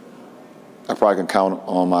 I probably can count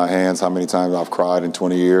on my hands how many times I've cried in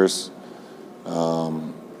 20 years,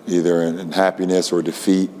 either in happiness or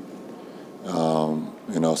defeat.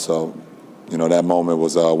 So that moment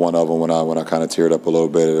was one of them when I kind of teared up a little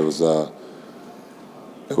bit. It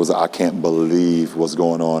was I can't believe what's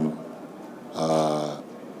going on.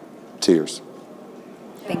 Tears.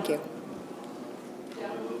 Thank you.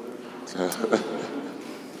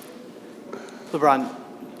 LeBron,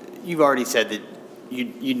 you've already said that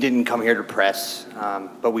you didn't come here to press,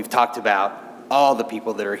 but we've talked about all the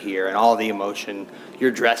people that are here and all the emotion.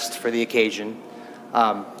 You're dressed for the occasion.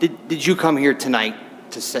 Did you come here tonight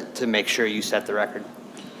to make sure you set the record?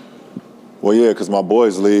 Well, yeah, because my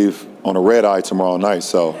boys leave on a red eye tomorrow night,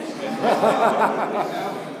 so.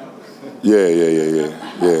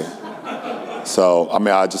 Yeah. So, I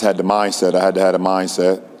mean, I just had the mindset. I had to have a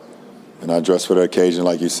mindset. And I dressed for the occasion,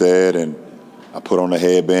 like you said, and I put on a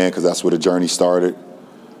headband because that's where the journey started.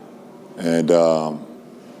 And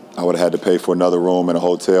I would have had to pay for another room in a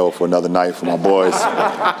hotel for another night for my boys.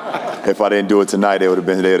 If I didn't do it tonight, they would have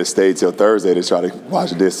been there to stay till Thursday to try to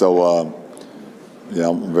watch this. So, yeah,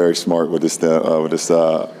 I'm very smart with this.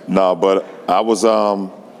 No, but I was.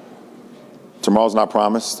 Tomorrow's not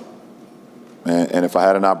promised, and if I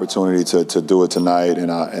had an opportunity to do it tonight,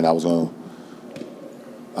 and I was gonna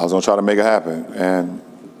try to make it happen. And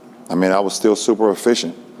I mean, I was still super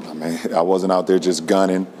efficient. I mean, I wasn't out there just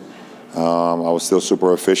gunning. I was still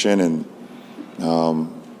super efficient, and but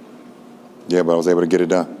I was able to get it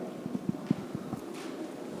done.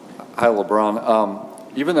 Hi, LeBron.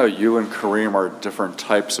 Even though you and Kareem are different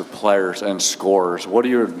types of players and scorers, what do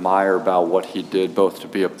you admire about what he did, both to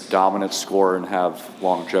be a dominant scorer and have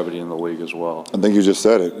longevity in the league as well? I think you just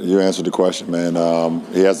said it. You answered the question, man.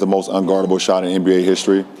 He has the most unguardable shot in NBA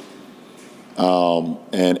history.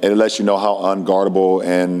 And it lets you know how unguardable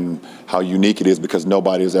and how unique it is because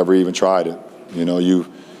nobody has ever even tried it. You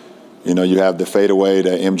have the fadeaway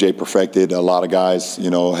that MJ perfected. A lot of guys,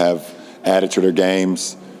 have added to their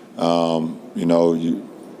games.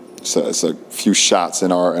 It's a few shots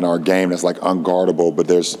in our game that's like unguardable, but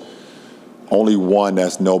there's only one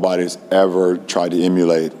that's nobody's ever tried to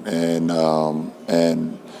emulate, and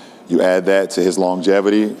you add that to his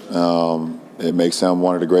longevity, it makes him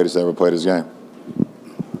one of the greatest to ever play this game.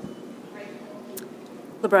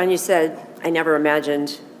 LeBron, you said, I never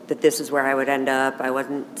imagined that this is where I would end up. I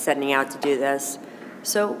wasn't setting out to do this.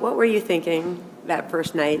 So what were you thinking that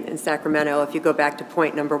first night in Sacramento, if you go back to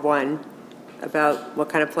point number one, about what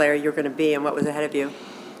kind of player you're going to be and what was ahead of you?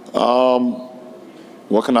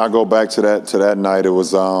 What can I go back to that night? It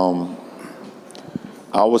was, I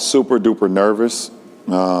was super duper nervous.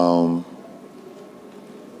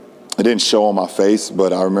 It didn't show on my face,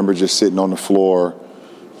 but I remember just sitting on the floor,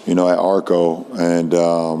 at Arco and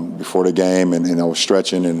before the game, and I was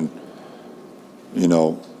stretching, and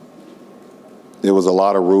there was a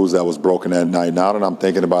lot of rules that was broken that night. Now that I'm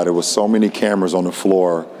thinking about it, was so many cameras on the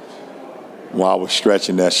floor while I was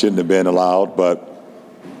stretching that shouldn't have been allowed, but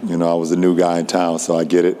I was a new guy in town, so I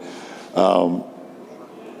get it.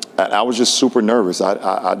 I was just super nervous.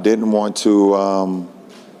 I didn't want to.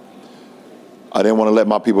 I didn't want to let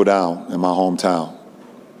my people down in my hometown,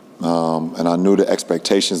 and I knew the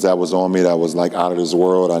expectations that was on me that was like out of this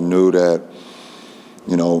world. I knew that,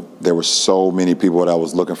 there were so many people that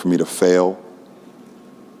was looking for me to fail,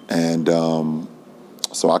 and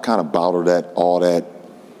so I kind of bottled all that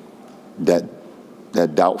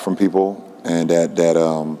doubt from people and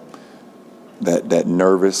that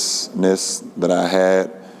nervousness that I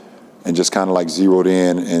had, and just kind of like zeroed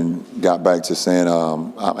in and got back to saying,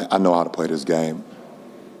 I know how to play this game.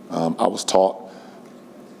 I was taught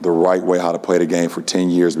the right way how to play the game for 10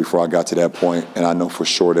 years before I got to that point, and I know for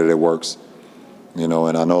sure that it works. And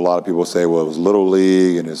I know a lot of people say, well, it was Little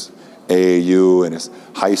League and it's AAU and it's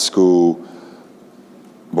high school.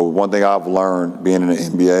 But one thing I've learned being in the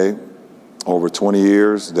NBA over 20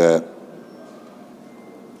 years, that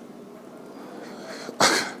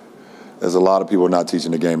there's a lot of people not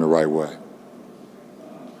teaching the game the right way.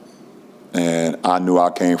 And I knew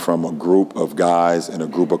I came from a group of guys and a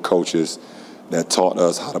group of coaches that taught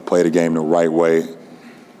us how to play the game the right way.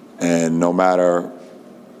 And no matter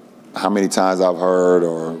how many times I've heard,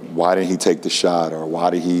 or why didn't he take the shot, or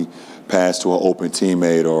why did he pass to an open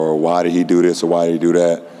teammate, or why did he do this, or why did he do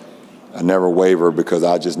that, I never waver, because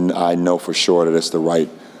I know for sure that it's the right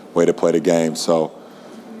way to play the game. So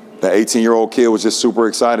the 18-year-old kid was just super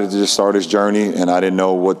excited to just start his journey, and I didn't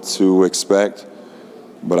know what to expect.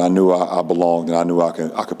 but I knew I belonged, and I knew I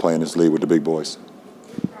could play in this league with the big boys.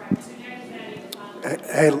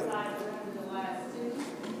 Hey.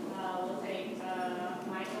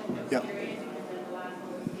 Yep.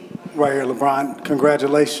 Right here, LeBron.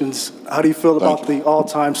 Congratulations. How do you feel about the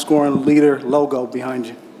all-time scoring leader logo behind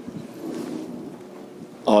you?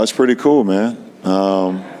 Oh, it's pretty cool, man.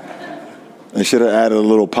 They should have added a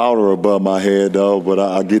little powder above my head, though. But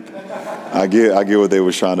I get what they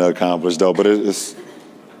were trying to accomplish, though. But it's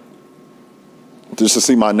just to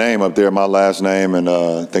see my name up there, my last name,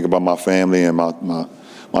 and think about my family and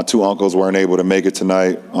my two uncles weren't able to make it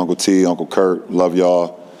tonight. Uncle T, Uncle Kurt, love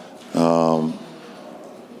y'all.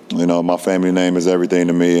 You know, my family name is everything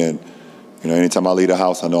to me, and you know, anytime I leave the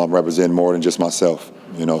house, I know I'm representing more than just myself.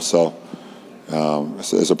 You know, so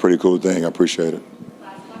it's a pretty cool thing. I appreciate it.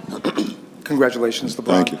 Congratulations, LeBron.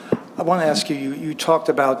 Thank you. I want to ask you, you talked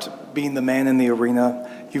about being the man in the arena.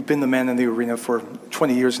 You've been the man in the arena for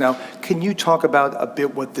 20 years now. Can you talk about a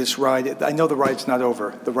bit what this ride, I know the ride's not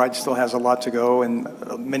over. The ride still has a lot to go and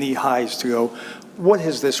many highs to go. What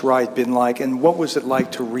has this ride been like, and what was it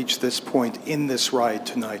like to reach this point in this ride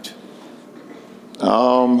tonight?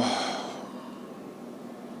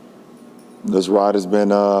 This ride has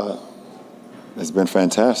been it's been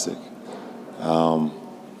fantastic.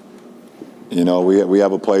 You know, we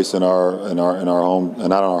have a place in our home, not in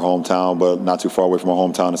our hometown, but not too far away from our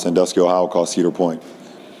hometown in Sandusky, Ohio, called Cedar Point.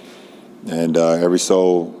 And every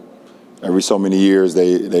so many years,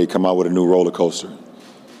 they come out with a new roller coaster.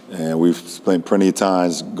 And we've spent plenty of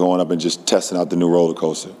times going up and just testing out the new roller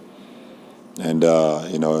coaster. And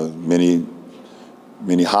you know, many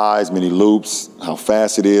highs, many loops, how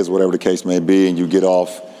fast it is, whatever the case may be, and you get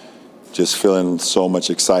off just feeling so much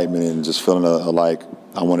excitement and just feeling like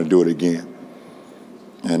I want to do it again.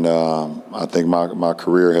 And I think my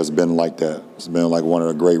career has been like that. It's been like one of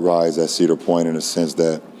the great rides at Cedar Point in the sense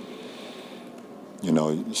that, you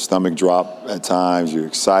know, your stomach drop at times, you're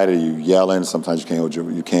excited, you're yelling, sometimes you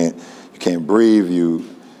can't breathe,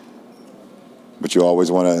 but you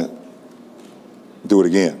always want to do it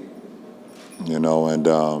again. You know, and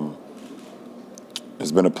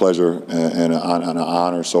it's been a pleasure and an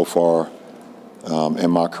honor so far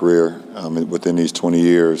in my career within these 20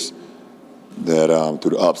 years that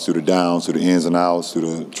through the ups, through the downs, through the ins and outs,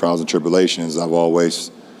 through the trials and tribulations, I've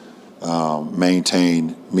always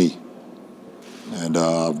maintained me. And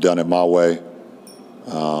I've done it my way.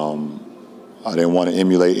 I didn't want to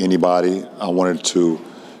emulate anybody. I wanted to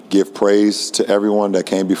give praise to everyone that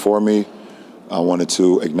came before me. I wanted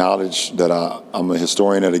to acknowledge that I'm a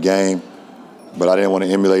historian of the game, but I didn't want to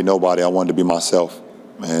emulate nobody. I wanted to be myself.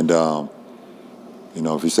 And, you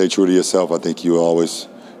know, if you stay true to yourself, I think you always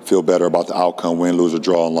feel better about the outcome, win, lose, or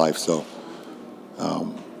draw in life. So,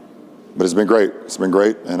 but it's been great. It's been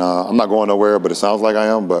great. And I'm not going nowhere, but it sounds like I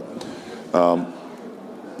am. But I'm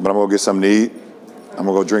going to go get something to eat. I'm going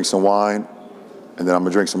to go drink some wine, and then I'm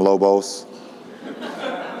going to drink some Lobos.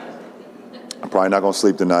 I'm probably not going to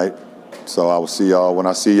sleep tonight. So I will see y'all when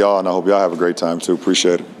I see y'all, and I hope y'all have a great time too.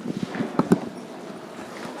 Appreciate it.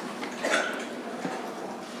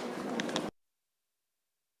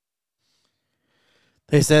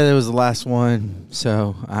 They said it was the last one,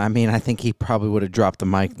 so I mean, I think he probably would have dropped the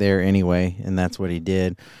mic there anyway, and that's what he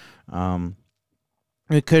did.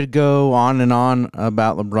 It could go on and on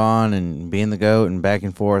about LeBron and being the GOAT and back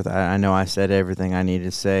and forth. I know I said everything I needed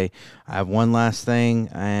to say. I have one last thing,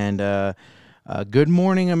 and Good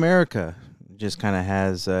Morning America just kind of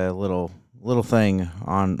has a little thing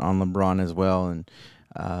on LeBron as well, and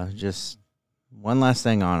just one last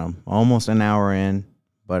thing on him. Almost an hour in,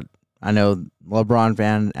 but I know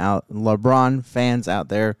LeBron fans out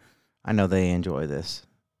there, I know they enjoy this,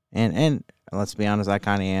 and let's be honest, I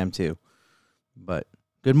kind of am too. But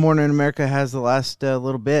Good Morning America has the last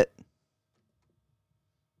little bit.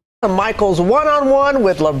 Michael's one-on-one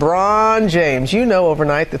with LeBron James. You know,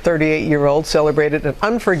 overnight, the 38-year-old celebrated an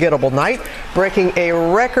unforgettable night, breaking a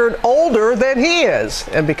record older than he is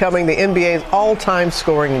and becoming the NBA's all-time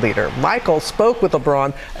scoring leader. Michael spoke with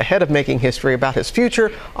LeBron ahead of making history about his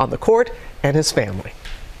future on the court and his family.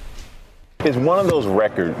 It's one of those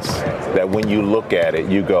records that when you look at it,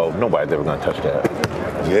 you go, nobody's ever going to touch that.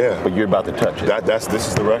 Yeah. But you're about to touch it. This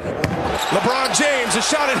is the record. LeBron James, a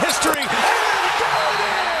shot at history.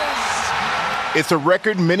 It's a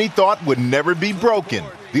record many thought would never be broken.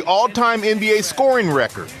 The all-time NBA scoring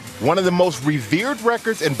record, one of the most revered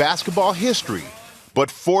records in basketball history. But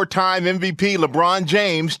four-time MVP LeBron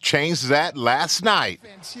James changed that last night.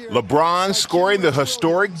 LeBron scoring the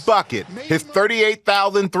historic bucket, his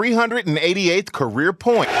 38,388th career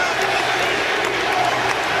point.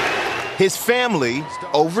 His family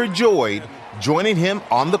overjoyed joining him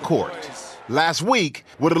on the court. Last week,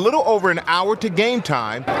 with a little over an hour to game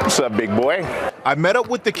time, what's up, big boy? I met up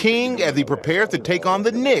with the King as he prepares to take on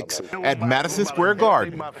the Knicks at Madison Square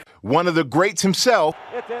Garden. One of the greats himself,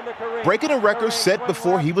 breaking a record set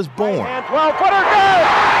before he was born. 12-footer, good!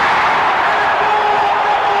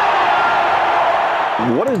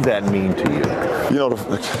 What does that mean to you? You know,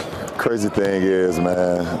 the crazy thing is,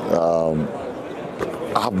 man,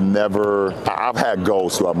 I've had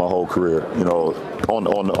goals throughout my whole career, you know,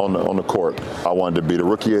 on the court. I wanted to be the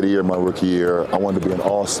rookie of the year my rookie year. I wanted to be an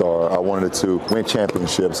all-star. I wanted to win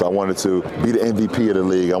championships. I wanted to be the MVP of the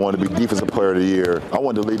league. I wanted to be defensive player of the year. I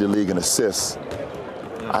wanted to lead the league in assists.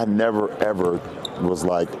 I never, ever was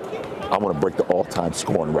like, I want to break the all-time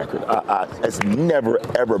scoring record. It's never,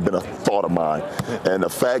 ever been a thought of mine. And the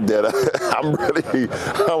fact that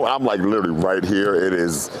I'm like literally right here,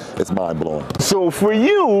 it's mind-blowing. So for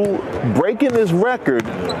you, breaking this record,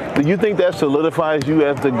 do you think that solidifies you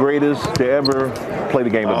as the greatest to ever play the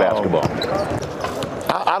game of basketball?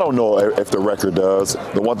 I don't know if the record does.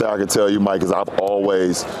 The one thing I can tell you, Mike, is I've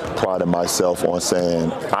always prided myself on saying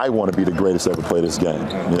I want to be the greatest to ever play this game.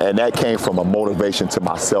 And that came from a motivation to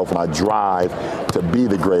myself, my drive to be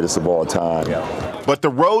the greatest of all time. But the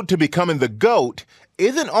road to becoming the GOAT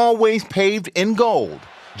isn't always paved in gold.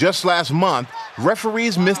 Just last month,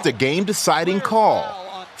 referees missed a game-deciding call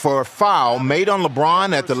for a foul made on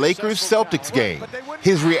LeBron at the Lakers-Celtics game.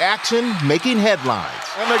 His reaction making headlines.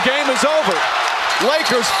 And the game is over.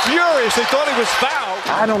 Lakers furious. They thought he was fouled.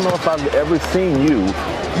 I don't know if I've ever seen you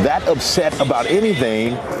that upset about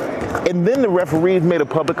anything. And then the referees made a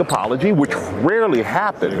public apology, which rarely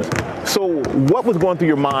happens. So what was going through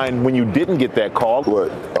your mind when you didn't get that call?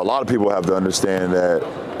 Well, a lot of people have to understand that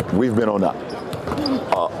we've been on the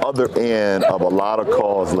other end of a lot of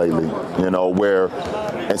calls lately, you know, where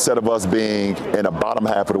instead of us being in the bottom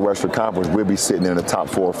half of the Western Conference, we'll be sitting in the top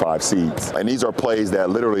 4 or 5 seeds. And these are plays that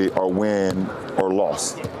literally are win or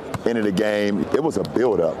loss. End of the game, it was a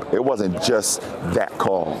build-up. It wasn't just that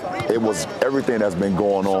call. It was everything that's been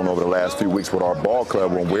going on over the last few weeks with our ball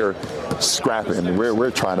club when we're scrapping.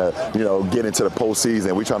 We're trying to, you know, get into the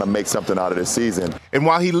postseason. We're trying to make something out of this season. And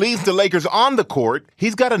while he leads the Lakers on the court,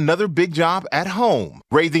 he's got another big job at home,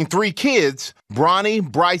 raising 3 kids, Bronny,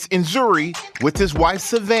 Bryce, and Zuri, with his wife,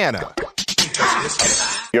 Savannah.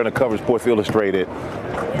 You're on the cover of Sports Illustrated,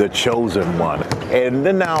 the chosen one. And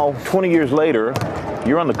then now, 20 years later,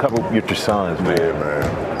 you're on the cover with your sons, man. Yeah,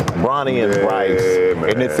 man. Bronny and Bryce. Man.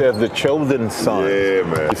 And it says the chosen son. Yeah,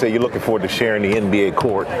 man. You say you're looking forward to sharing the NBA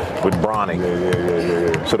court with Bronny.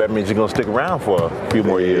 Yeah. So that means you're going to stick around for a few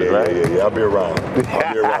more years, right? Yeah, I'll be around.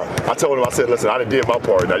 I told him, I said, listen, I done did my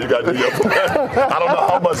part. Now you got to do your part. I don't know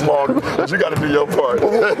how much longer, but you got to do your part.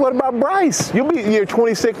 Well, what about Bryce? You'll be year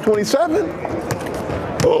 26, 27.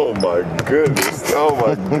 Oh, my goodness. Oh,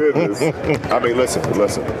 my goodness. I mean, listen.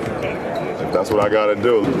 That's what I got to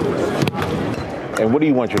do. And what do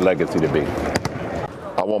you want your legacy to be?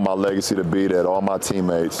 I want my legacy to be that all my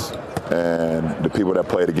teammates and the people that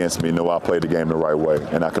played against me know I played the game the right way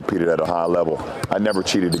and I competed at a high level. I never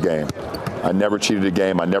cheated the game. I never cheated the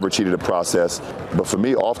game. I never cheated the process. But for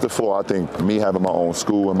me, off the floor, I think me having my own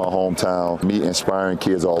school in my hometown, me inspiring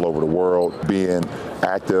kids all over the world, being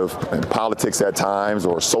active in politics at times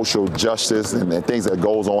or social justice and things that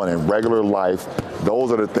goes on in regular life,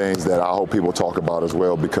 those are the things that I hope people talk about as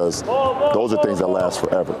well because those are things that last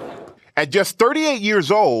forever. At just 38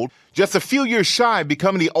 years old, just a few years shy of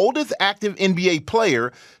becoming the oldest active NBA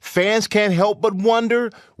player, fans can't help but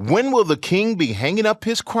wonder, when will the King be hanging up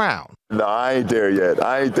his crown? No, I ain't there yet.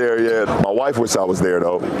 My wife wishes I was there,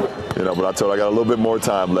 though. You know, but I told her I got a little bit more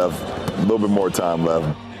time left.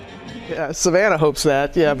 Yeah, Savannah hopes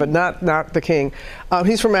that, yeah, but not the King.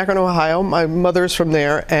 He's from Akron, Ohio. My mother's from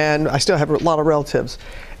there, and I still have a lot of relatives.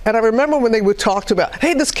 And I remember when they would talk about,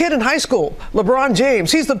 hey, this kid in high school, LeBron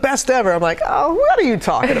James, he's the best ever. I'm like, oh, what are you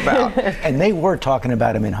talking about? And they were talking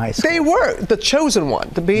about him in high school. They were the chosen one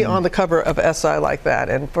to be on the cover of SI like that.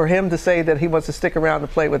 And for him to say that he wants to stick around to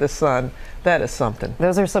play with his son, that is something.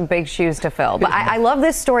 Those are some big shoes to fill. But I love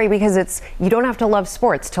this story because you don't have to love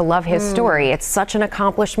sports to love his story. It's such an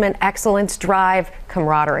accomplishment, excellence, drive,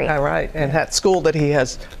 camaraderie. All right. And that school that he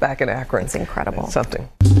has back in Akron. It's incredible. It's something.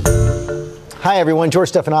 Hi, everyone.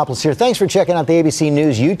 George Stephanopoulos here. Thanks for checking out the ABC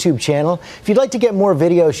News YouTube channel. If you'd like to get more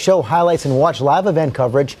videos, show highlights, and watch live event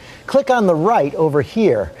coverage, click on the right over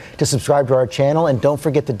here to subscribe to our channel. And don't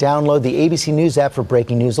forget to download the ABC News app for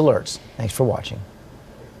breaking news alerts. Thanks for watching.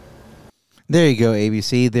 There you go,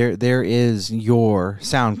 ABC. There is your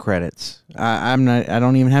sound credits. I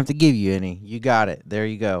don't even have to give you any. You got it. There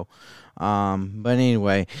you go. But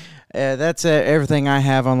anyway, that's everything I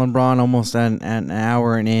have on LeBron. Almost an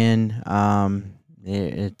hour and in. I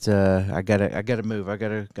gotta move. I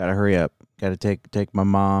gotta hurry up. Gotta take my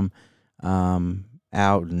mom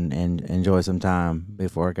out and enjoy some time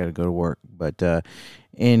before I gotta go to work. But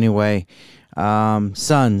anyway,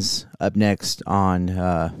 Suns up next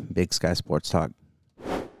on Big Sky Sports Talk.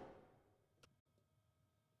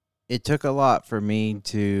 It took a lot for me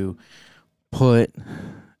to put,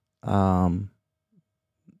 LeBron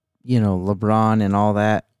and all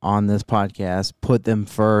that on this podcast, put them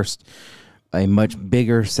first, a much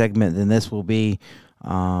bigger segment than this will be.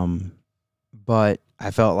 But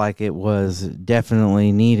I felt like it was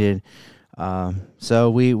definitely needed. So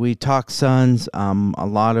we talked Suns, a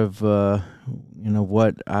lot of, what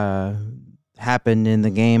happened in the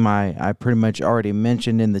game. I pretty much already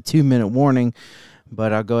mentioned in the 2-minute warning,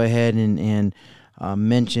 but I'll go ahead and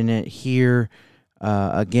mention it here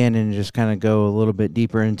again and just kind of go a little bit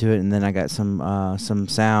deeper into it. And then I got some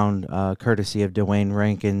sound courtesy of Dwayne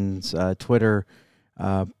Rankin's Twitter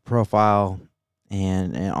profile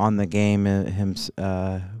and on the game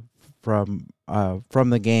from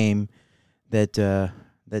the game that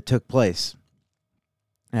took place.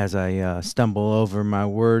 As I stumble over my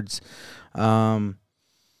words, a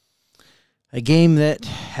game that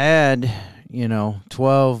had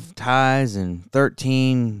 12 ties and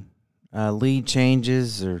 13 lead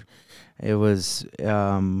changes, or it was,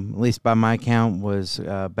 at least by my count, was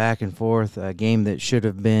back and forth, a game that should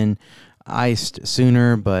have been iced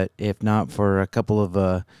sooner, but if not for a couple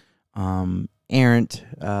of errant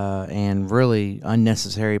and really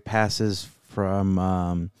unnecessary passes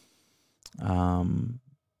from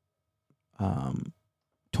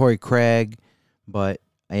Torrey Craig, but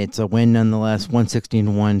it's a win nonetheless,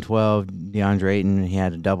 116-112. DeAndre Ayton, he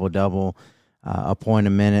had a double-double, a point a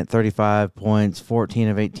minute, 35 points, 14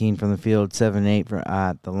 of 18 from the field, 7-8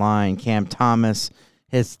 at the line. Cam Thomas,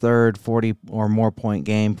 his third 40 or more point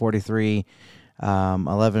game, 43,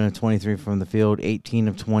 11 of 23 from the field, 18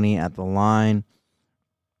 of 20 at the line.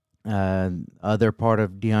 Other part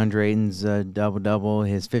of DeAndre Ayton's double-double,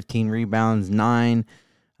 his 15 rebounds, 9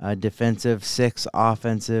 defensive, 6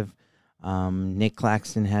 offensive. Nick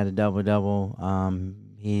Claxton had a double-double.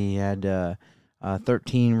 He had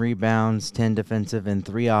 13 rebounds, 10 defensive, and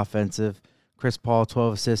 3 offensive. Chris Paul,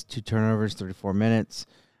 12 assists, 2 turnovers, 34 minutes.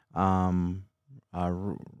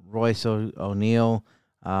 Royce O'Neal,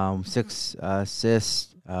 6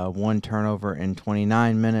 assists, 1 turnover in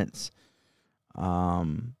 29 minutes.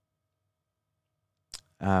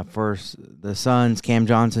 For the Suns, Cam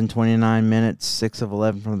Johnson, 29 minutes, 6 of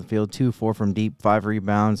 11 from the field, 2-4 from deep, 5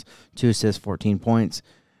 rebounds, 2 assists, 14 points.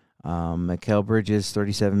 Mikal Bridges,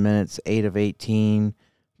 37 minutes, 8 of 18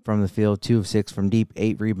 from the field, 2 of 6 from deep,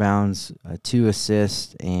 8 rebounds, 2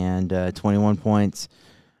 assists, and 21 points.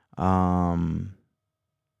 I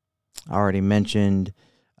already mentioned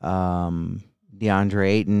DeAndre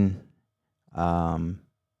Ayton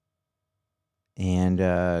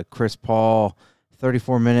and Chris Paul,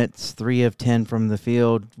 34 minutes, 3 of 10 from the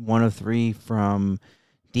field, 1 of 3 from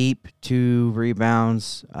deep, 2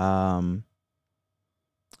 rebounds, 12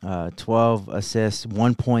 assists,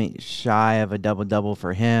 1 point shy of a double-double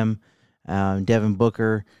for him. Devin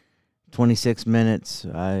Booker, 26 minutes.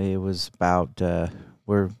 It was about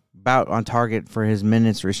we're about on target for his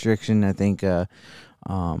minutes restriction. I think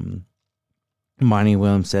Monty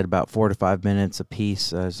Williams said about 4 to 5 minutes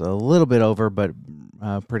apiece. It's a little bit over, but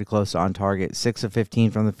pretty close to on target. 6 of 15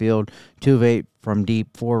 from the field, 2 of 8 from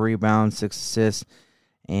deep, 4 rebounds, 6 assists,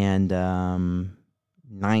 and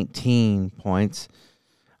 19 points.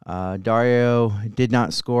 Dario did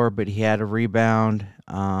not score, but he had a rebound.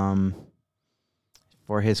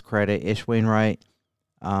 For his credit, Ish Wainwright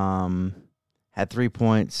had 3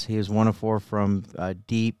 points. He was 1 of 4 from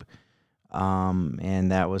deep,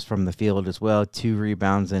 and that was from the field as well. 2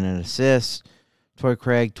 rebounds and an assist. Torrey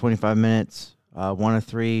Craig, 25 minutes, 1 of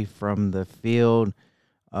 3 from the field,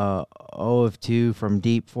 0 of 2 from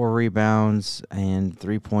deep, 4 rebounds and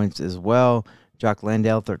 3 points as well. Jock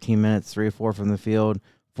Landale, 13 minutes, 3 of 4 from the field,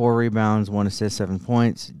 4 rebounds, 1 assist, 7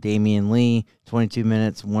 points. Damian Lee, 22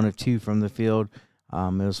 minutes, 1 of 2 from the field.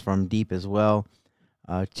 It was from deep as well.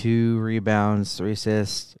 2 rebounds, 3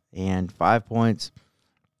 assists, and 5 points.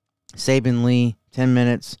 Saban Lee, 10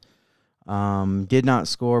 minutes, did not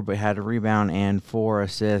score, but had a rebound and 4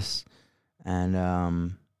 assists. And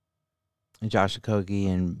Josh Okogie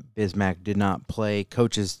and Bismack did not play.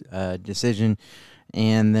 Coach's decision.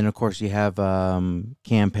 And then, of course, you have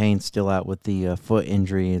Cam Payne still out with the foot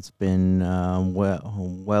injury. It's been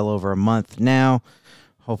well over a month now.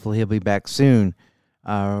 Hopefully he'll be back soon.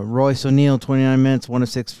 Royce O'Neal, 29 minutes, 1 of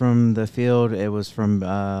 6 from the field. It was from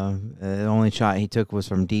the only shot he took was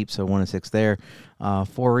from deep, so 1 of 6 there.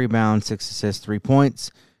 4 rebounds, 6 assists, 3 points.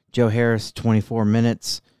 Joe Harris, 24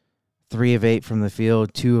 minutes, 3 of 8 from the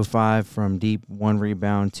field, 2 of 5 from deep, 1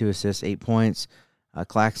 rebound, 2 assists, 8 points.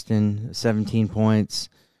 Claxton, 17 points,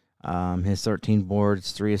 his 13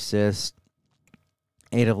 boards, 3 assists,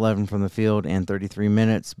 8 of 11 from the field, and 33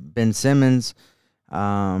 minutes. Ben Simmons,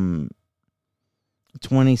 27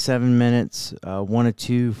 minutes, 1 of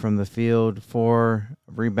 2 from the field, 4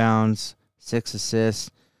 rebounds, 6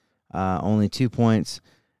 assists, only 2 points.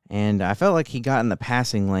 And I felt like he got in the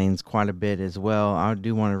passing lanes quite a bit as well. I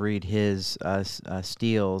do want to read his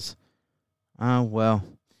steals. Well,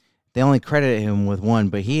 they only credited him with 1,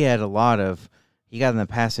 but he had he got in the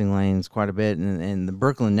passing lanes quite a bit. And the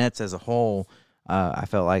Brooklyn Nets as a whole, I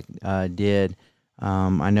felt like did.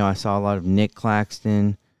 I know I saw a lot of Nick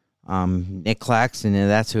Claxton. Nick Claxton, and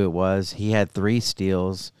that's who it was. He had 3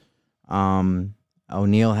 steals.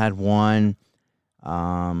 O'Neal had 1.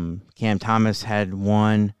 Cam Thomas had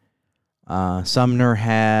 1. Sumner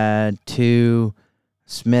had 2.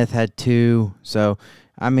 Smith had 2. So,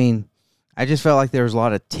 I mean, I just felt like there was a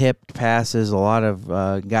lot of tipped passes, a lot of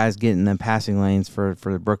guys getting the passing lanes for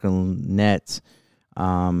the Brooklyn Nets.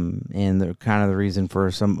 And they're kind of the reason for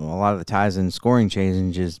a lot of the ties and scoring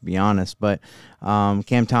changes, to be honest. But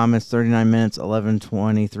Cam Thomas, 39 minutes,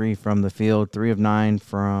 11-23 from the field, 3 of 9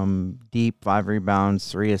 from deep, 5 rebounds,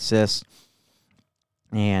 3 assists,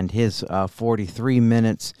 and his 43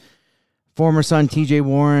 minutes. Former Sun T.J.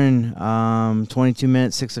 Warren, 22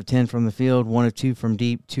 minutes, 6 of 10 from the field, 1 of 2 from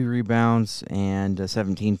deep, 2 rebounds, and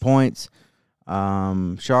 17 points.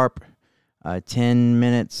 Sharp, 10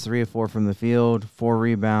 minutes, 3 of 4 from the field, 4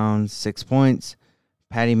 rebounds, 6 points.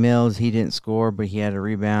 Patty Mills, he didn't score, but he had a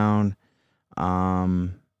rebound.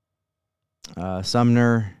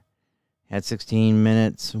 Sumner had 16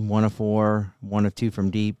 minutes, 1 of 4, 1 of 2 from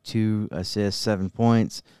deep, 2 assists, 7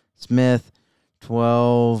 points. Smith,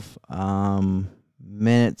 12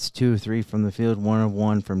 minutes, 2 of 3 from the field, 1 of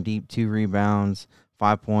 1 from deep, 2 rebounds,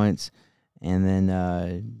 5 points. And then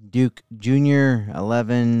Duke Jr.,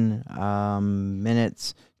 11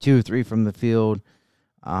 minutes, 2 of 3 from the field,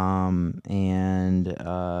 and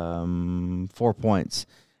 4 points.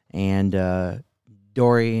 And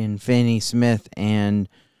Dorian Finney-Smith and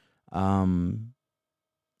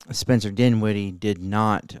Spencer Dinwiddie did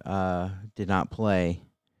not play.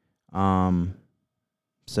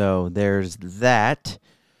 So there's that.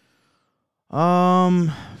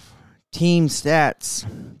 Team stats.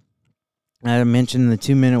 I mentioned in the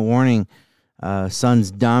 2-minute warning, Suns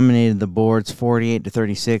dominated the boards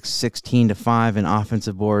 48-36, 16-5 in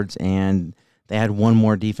offensive boards, and they had 1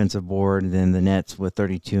 more defensive board than the Nets with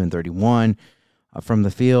 32 and 31. From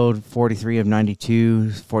the field, 43 of 92,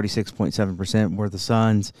 46.7% were the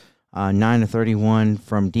Suns. 9 of 31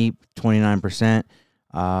 from deep, 29%.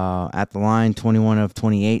 At the line, 21 of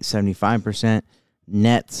 28, 75%.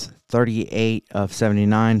 Nets, 38 of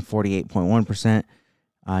 79, 48.1%.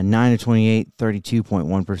 9 of 28,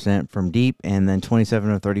 32.1% from deep, and then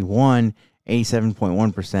 27 of 31,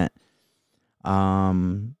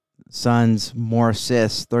 87.1%. Suns, more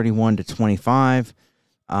assists, 31-25.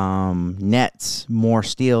 Nets, more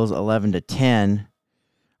steals, 11-10.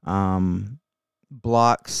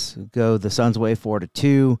 Blocks go the Suns' way,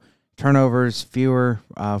 4-2. Turnovers, fewer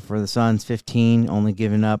for the Suns, 15, only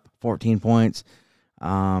giving up 14 points.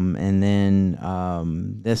 And then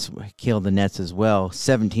this killed the Nets as well.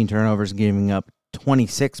 17 turnovers, giving up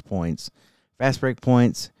 26 points. Fast break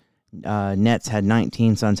points, Nets had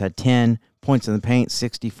 19, Suns had 10. Points in the paint,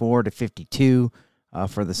 64-52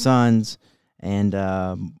 for the Suns. And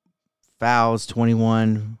fouls,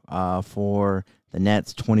 21 for the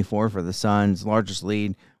Nets, 24 for the Suns. Largest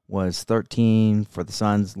lead was 13 for the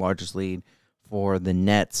Suns. Largest lead for the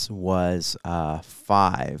Nets was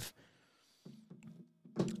 5.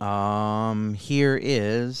 Here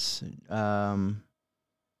is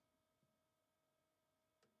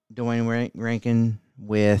Dwayne Rankin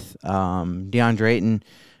with DeAndre Ayton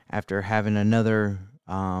after having another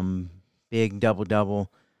big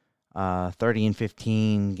double-double, 30 and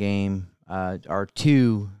 15 game, or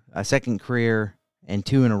a second career and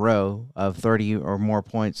 2 in a row of 30 or more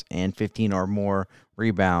points and 15 or more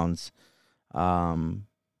rebounds.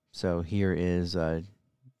 So here is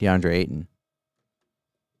DeAndre Ayton.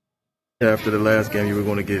 After the last game, you were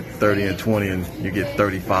going to get 30 and 20, and you get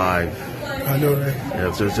 35. I know that.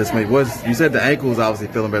 Yeah, so it's just maybe you said the ankle is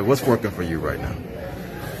obviously feeling better. What's working for you right now?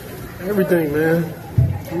 Everything, man.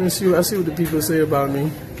 I see what the people say about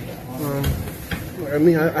me. I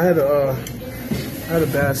had a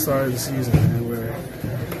bad start of the season, man, where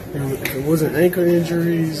And if it wasn't ankle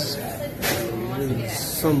injuries, it was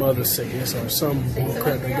some other sickness or some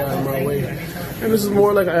crap that got in my way. And this is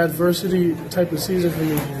more like an adversity type of season for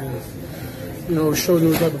me. And, you know, showing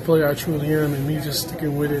the type of player I truly am, and me just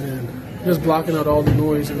sticking with it and just blocking out all the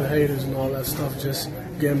noise and the haters and all that stuff, just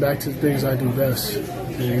getting back to the things I do best.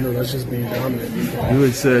 And, you know, that's just being dominant. You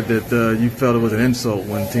had said that you felt it was an insult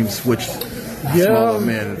when teams switched smaller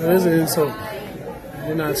men. That is an insult.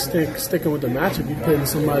 You're not sticking with the matchup. You're putting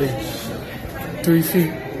somebody 3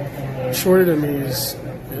 feet shorter than me.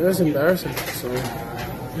 That's embarrassing. So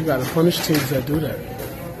you got to punish teams that do that.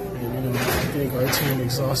 And, you know, I think our team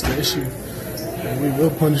exhausts the issue. And we will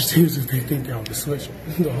punish teams if they think y'all can switch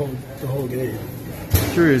the whole game.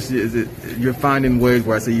 Curious, is it you're finding ways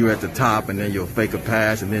where I say you're at the top and then you'll fake a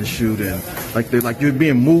pass and then shoot and like you're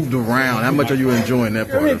being moved around? How much are you enjoying that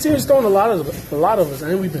part? I mean, teams throwing a lot of us,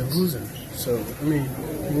 and we've been losing. So I mean,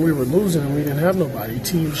 when we were losing and we didn't have nobody,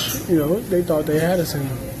 teams, you know, they thought they had us. And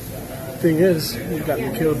the thing is, you got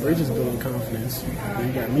Mikal Bridges building confidence, and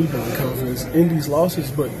you got me building confidence in these losses,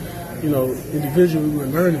 but. You know, individually we're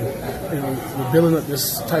learning, and we're building up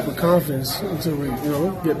this type of confidence until we, you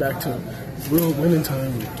know, get back to real winning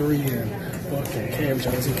time with 3 and Buck and Cam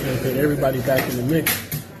Johnson, Campaign, everybody back in the mix.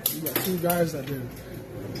 You got 2 guys that been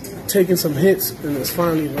taking some hits and is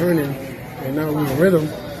finally learning, and now we're in rhythm.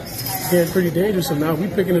 It's getting pretty dangerous. So now we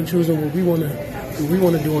picking and choosing what we want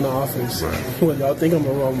to do on the offense. Right. What y'all think I'm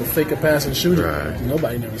gonna fake a pass and shoot it? Right.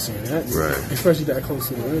 Nobody never seen that, especially that close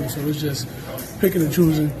to the rim. So it's just picking and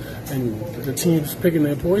choosing, and the team's picking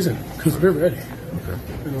their poison because we're ready. Okay.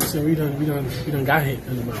 You know what I'm saying? We done got hit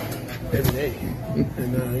in the mouth every day,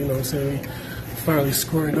 and you know what I'm saying? We finally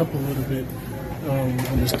scoring up a little bit on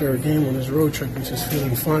this 3rd game on this road trip, which is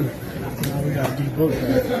feeling fun. Now we got D Book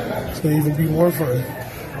back. It's gonna even be more fun.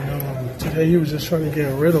 And, today he was just trying to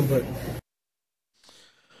get a rhythm, but.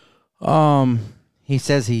 He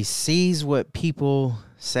says he sees what people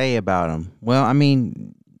say about him. Well, I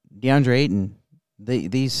mean, DeAndre Ayton,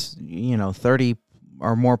 these, you know, 30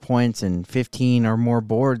 or more points and 15 or more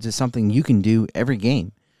boards is something you can do every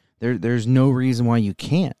game. There's no reason why you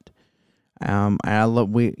can't. I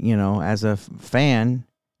love, you know, as a fan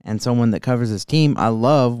and someone that covers his team, I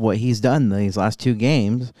love what he's done these last 2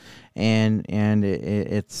 games. And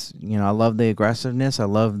it's, you know, I love the aggressiveness. I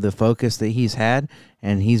love the focus that he's had,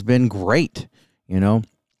 and he's been great, you know.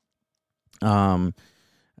 You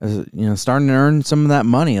know, starting to earn some of that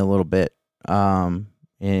money a little bit. And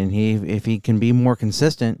if he can be more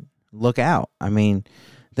consistent, look out. I mean,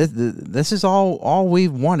 this is all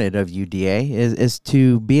we've wanted of UDA is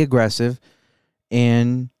to be aggressive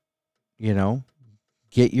and, you know,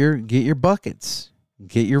 get your buckets,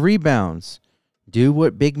 get your rebounds. Do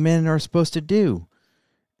what big men are supposed to do,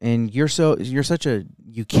 and you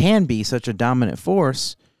can be such a dominant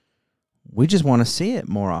force. We just want to see it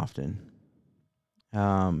more often,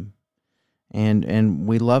 and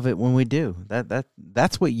we love it when we do.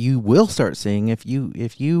 That's what you will start seeing if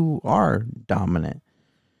you are dominant.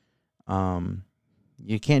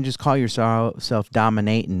 You can't just call yourself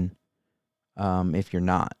dominating if you're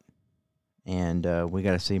not, and we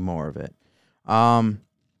got to see more of it.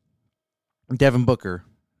 Devin Booker,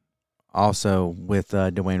 also with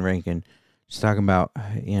Dwayne Rankin, just talking about,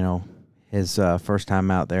 you know, his first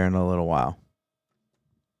time out there in a little while.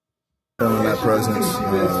 That presence,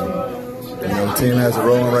 you know, the team has it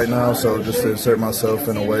rolling right now, so just to insert myself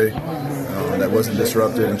in a way that wasn't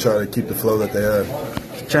disrupted and try to keep the flow that they had.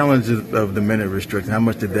 Challenges of the minute restriction, how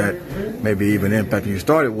much did that maybe even impact you?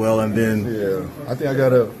 Started well, and then... Yeah, I think I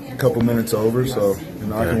got a couple minutes over, so, you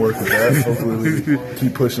know, I can work with that. Hopefully we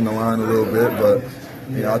keep pushing the line a little bit, but,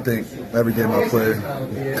 you know, I think every game I play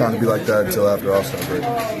kind of be like that until after All-Star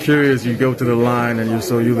break. Curious, you go to the line and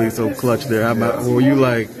you're usually so clutch there. How about, were you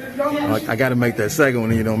like I got to make that second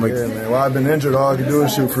one and you don't make it? Yeah, man. Well, I've been injured. All I can do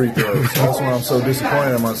is shoot free throws. That's why I'm so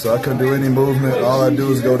disappointed in myself. I couldn't do any movement. All I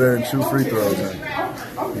do is go there and shoot free throws. And,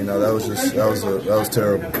 you know, that was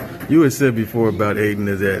terrible. You had said before about Ayton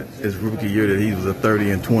is that his rookie year that he was a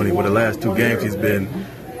 30 and 20. With the last 2 games, he's been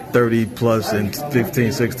 30 plus and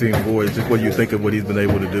 15, 16 boards. Just what do you think of what he's been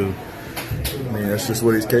able to do? I mean, that's just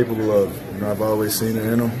what he's capable of. You know, I've always seen it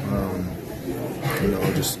in him. You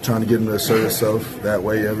know, just trying to get him to assert himself that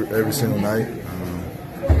way every single night.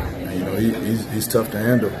 And, you know, he's tough to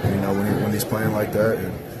handle. You know, when he's playing like that,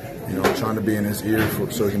 and you know, trying to be in his ear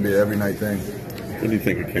so it can be an every night thing. What do you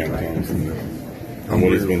think of Cam Thompson and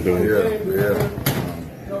what he's been doing? Yeah.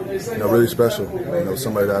 You know, really special. You know,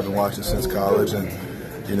 somebody that I've been watching since college, and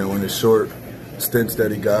you know, in his short stints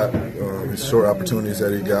that he got, his short opportunities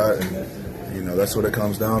that he got, and you know, that's what it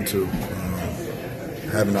comes down to.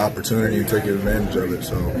 having the opportunity and taking advantage of it.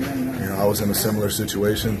 So, I was in a similar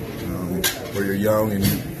situation where you're young and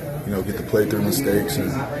you get to play through mistakes,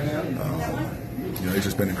 and it's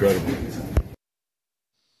just been incredible.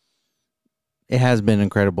 It has been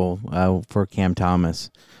incredible for Cam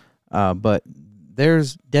Thomas, but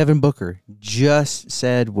there's Devin Booker just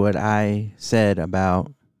said what I said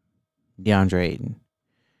about DeAndre Ayton.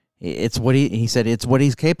 It's what he said. It's what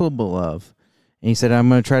he's capable of. And he said, I'm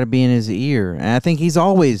going to try to be in his ear. And I think he's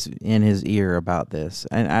always in his ear about this.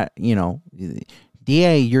 And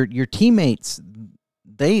DA, your teammates,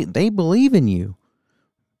 they believe in you.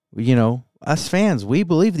 Us fans, we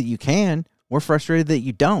believe that you can. We're frustrated that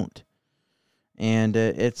you don't. And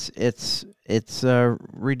it's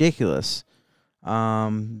ridiculous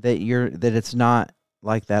that it's not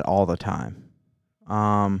like that all the time.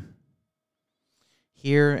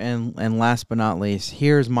 Here and last but not least,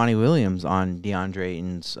 here's Monty Williams on DeAndre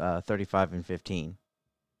Ayton's 35 and 15.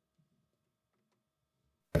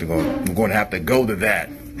 We're going to have to go to that.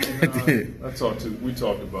 We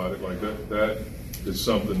talked about it like that. That is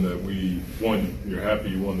something that we won. You're happy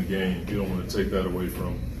you won the game. You don't want to take that away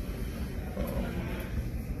from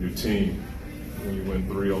your team when you win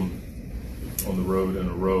 3 on the road in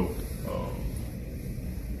a row.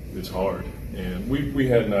 It's hard. And we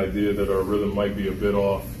had an idea that our rhythm might be a bit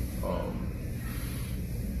off. A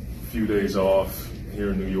few days off here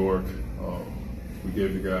in New York. We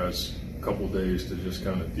gave the guys a couple days to just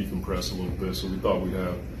kind of decompress a little bit. So we thought we'd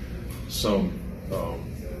have some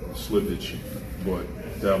slippage. But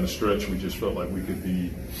down the stretch, we just felt like we could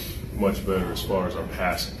be much better as far as our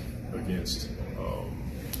passing against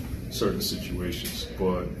certain situations.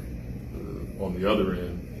 But on the other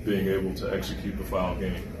end, being able to execute the foul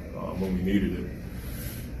game when we needed it,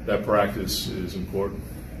 that practice is important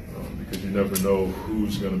because you never know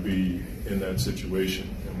who's going to be in that situation.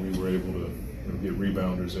 And we were able to get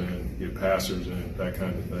rebounders in, get passers in, that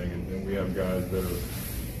kind of thing. And we have guys that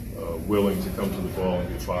are willing to come to the ball and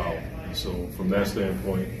get fouled. And so from that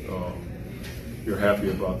standpoint, you're happy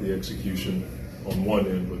about the execution on one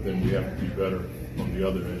end, but then we have to be better on the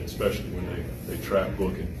other end, especially when they trap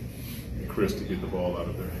Book and Chris to get the ball out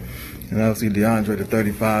of their hands. And obviously DeAndre, the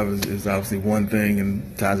 35 is obviously one thing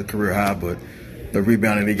and ties a career high, but the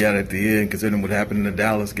rebounding he got at the end, considering what happened in the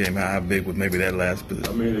Dallas game, how big was maybe that last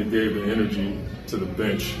position? I mean, it gave an energy to the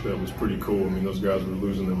bench that was pretty cool. I mean, those guys were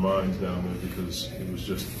losing their minds down there because it was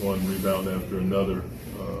just one rebound after another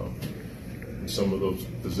in some of those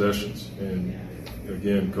possessions. And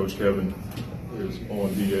again, Coach Kevin is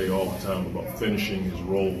on DA all the time about finishing his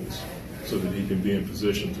roles so that he can be in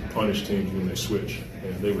position to punish teams when they switch.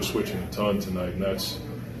 And they were switching a ton tonight, and that's,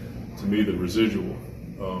 to me, the residual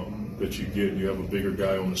that you get. You have a bigger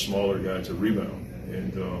guy on a smaller guy to rebound.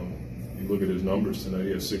 And you look at his numbers tonight,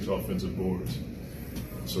 he has 6 offensive boards.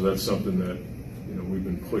 So that's something that we've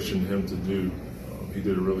been pushing him to do. He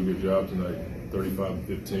did a really good job tonight, 35 and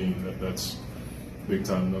 15. That's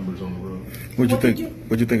big-time numbers on the road.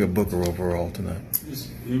 What'd you think of Booker overall tonight?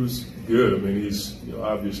 He was good. I mean, he's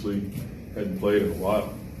obviously hadn't played in a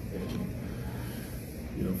while.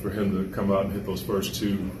 And, for him to come out and hit those first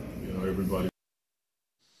 2, everybody.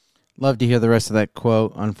 Love to hear the rest of that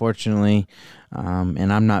quote, unfortunately.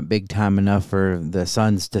 And I'm not big time enough for the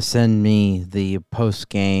Suns to send me the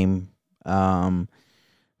post-game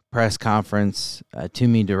press conference to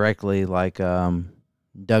me directly like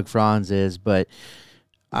Doug Franz is. But,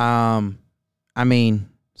 I mean,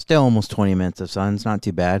 still almost 20 minutes of Suns. Not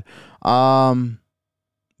too bad.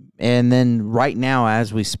 And then right now,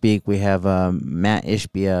 as we speak, we have Matt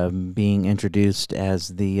Ishbia being introduced as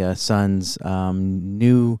the Suns'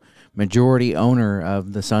 new majority owner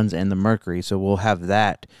of the Suns and the Mercury. So we'll have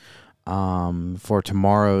that for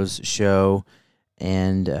tomorrow's show,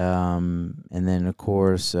 and then of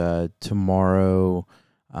course tomorrow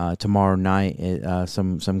night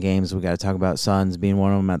some games we got to talk about. Suns being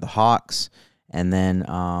one of them at the Hawks, and then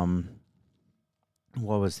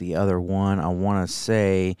what was the other one? I want to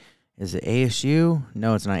say, is it ASU?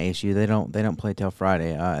 No, it's not ASU. They don't play till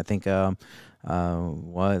Friday. I think that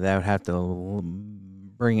would have to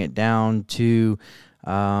bring it down to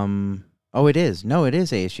oh, it is. No, it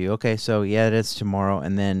is ASU. Okay, so yeah, it is tomorrow,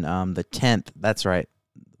 and then the 10th. That's right,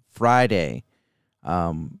 Friday.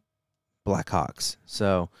 Blackhawks.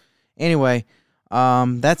 So anyway,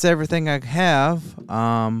 that's everything I have.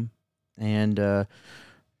 And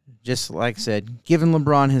just like I said, giving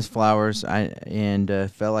LeBron his flowers, and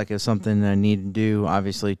felt like it was something I needed to do.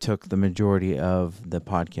 Obviously, took the majority of the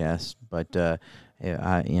podcast, but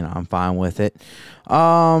I'm fine with it.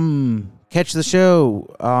 Catch the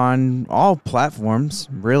show on all platforms,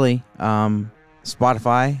 really.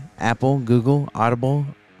 Spotify, Apple, Google, Audible,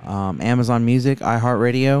 Amazon Music,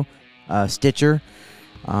 iHeartRadio, Stitcher.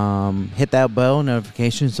 Hit that bell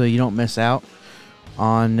notification so you don't miss out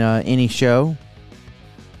on any show.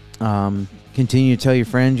 Continue to tell your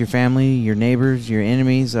friends, your family, your neighbors, your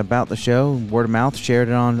enemies about the show. Word of mouth, share it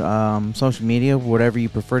on social media, whatever you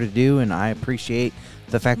prefer to do. And I appreciate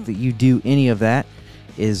the fact that you do any of that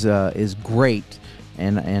is great.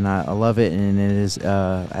 And I love it, and it is,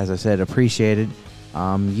 as I said, appreciated.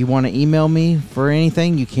 You want to email me for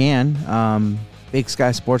anything, you can.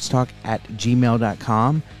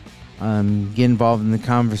 BigSkySportsTalk@gmail.com. Get involved in the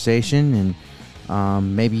conversation,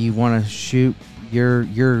 and maybe you want to shoot your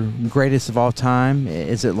greatest of all time.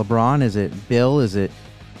 Is it LeBron? Is it Bill? Is it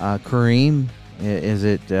Kareem? Is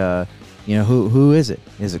it who is it?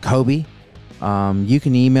 Is it Kobe? You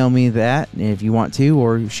can email me that if you want to,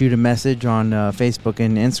 or shoot a message on Facebook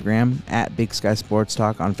and Instagram at Big Sky Sports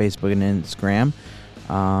Talk on Facebook and Instagram,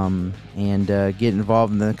 and get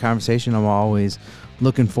involved in the conversation. I'm always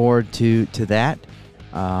looking forward to that.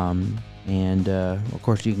 And of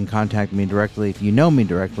course, you can contact me directly if you know me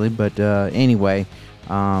directly. But anyway,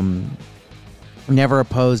 never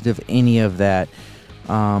opposed of any of that.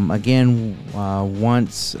 Again,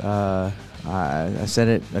 once. I said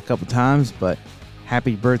it a couple times, but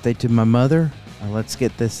happy birthday to my mother. Let's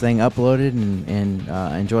get this thing uploaded and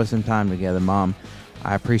enjoy some time together, Mom.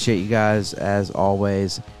 I appreciate you guys as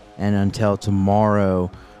always. And until tomorrow,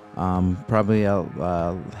 probably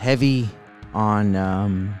heavy on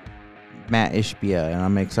Matt Ishbia, and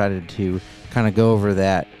I'm excited to kind of go over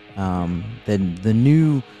that. The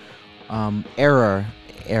new era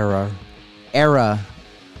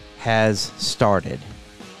has started.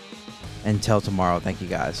 Until tomorrow, thank you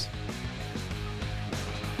guys.